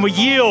and we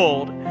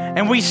yield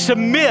and we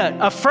submit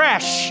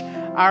afresh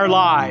our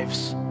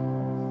lives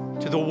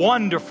to the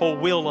wonderful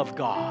will of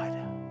God.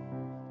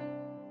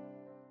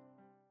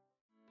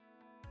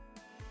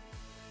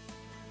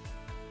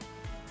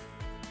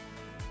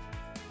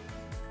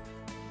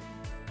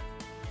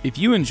 If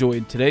you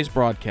enjoyed today's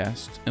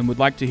broadcast and would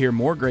like to hear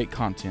more great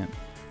content,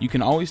 you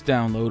can always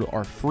download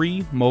our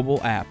free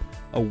mobile app,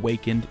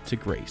 Awakened to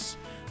Grace,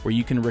 where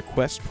you can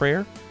request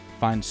prayer,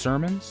 find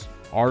sermons,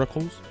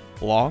 articles,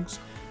 blogs,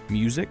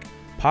 music,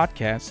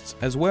 podcasts,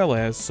 as well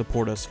as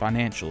support us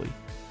financially.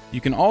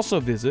 You can also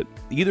visit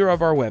either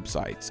of our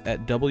websites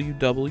at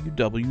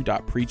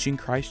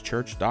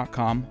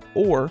www.preachingchristchurch.com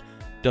or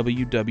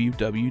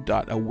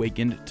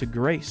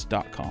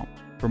www.awakenedtograce.com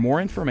for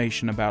more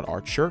information about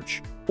our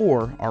church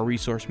or our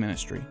resource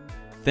ministry.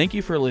 Thank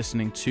you for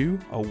listening to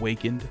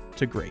Awakened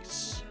to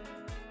Grace.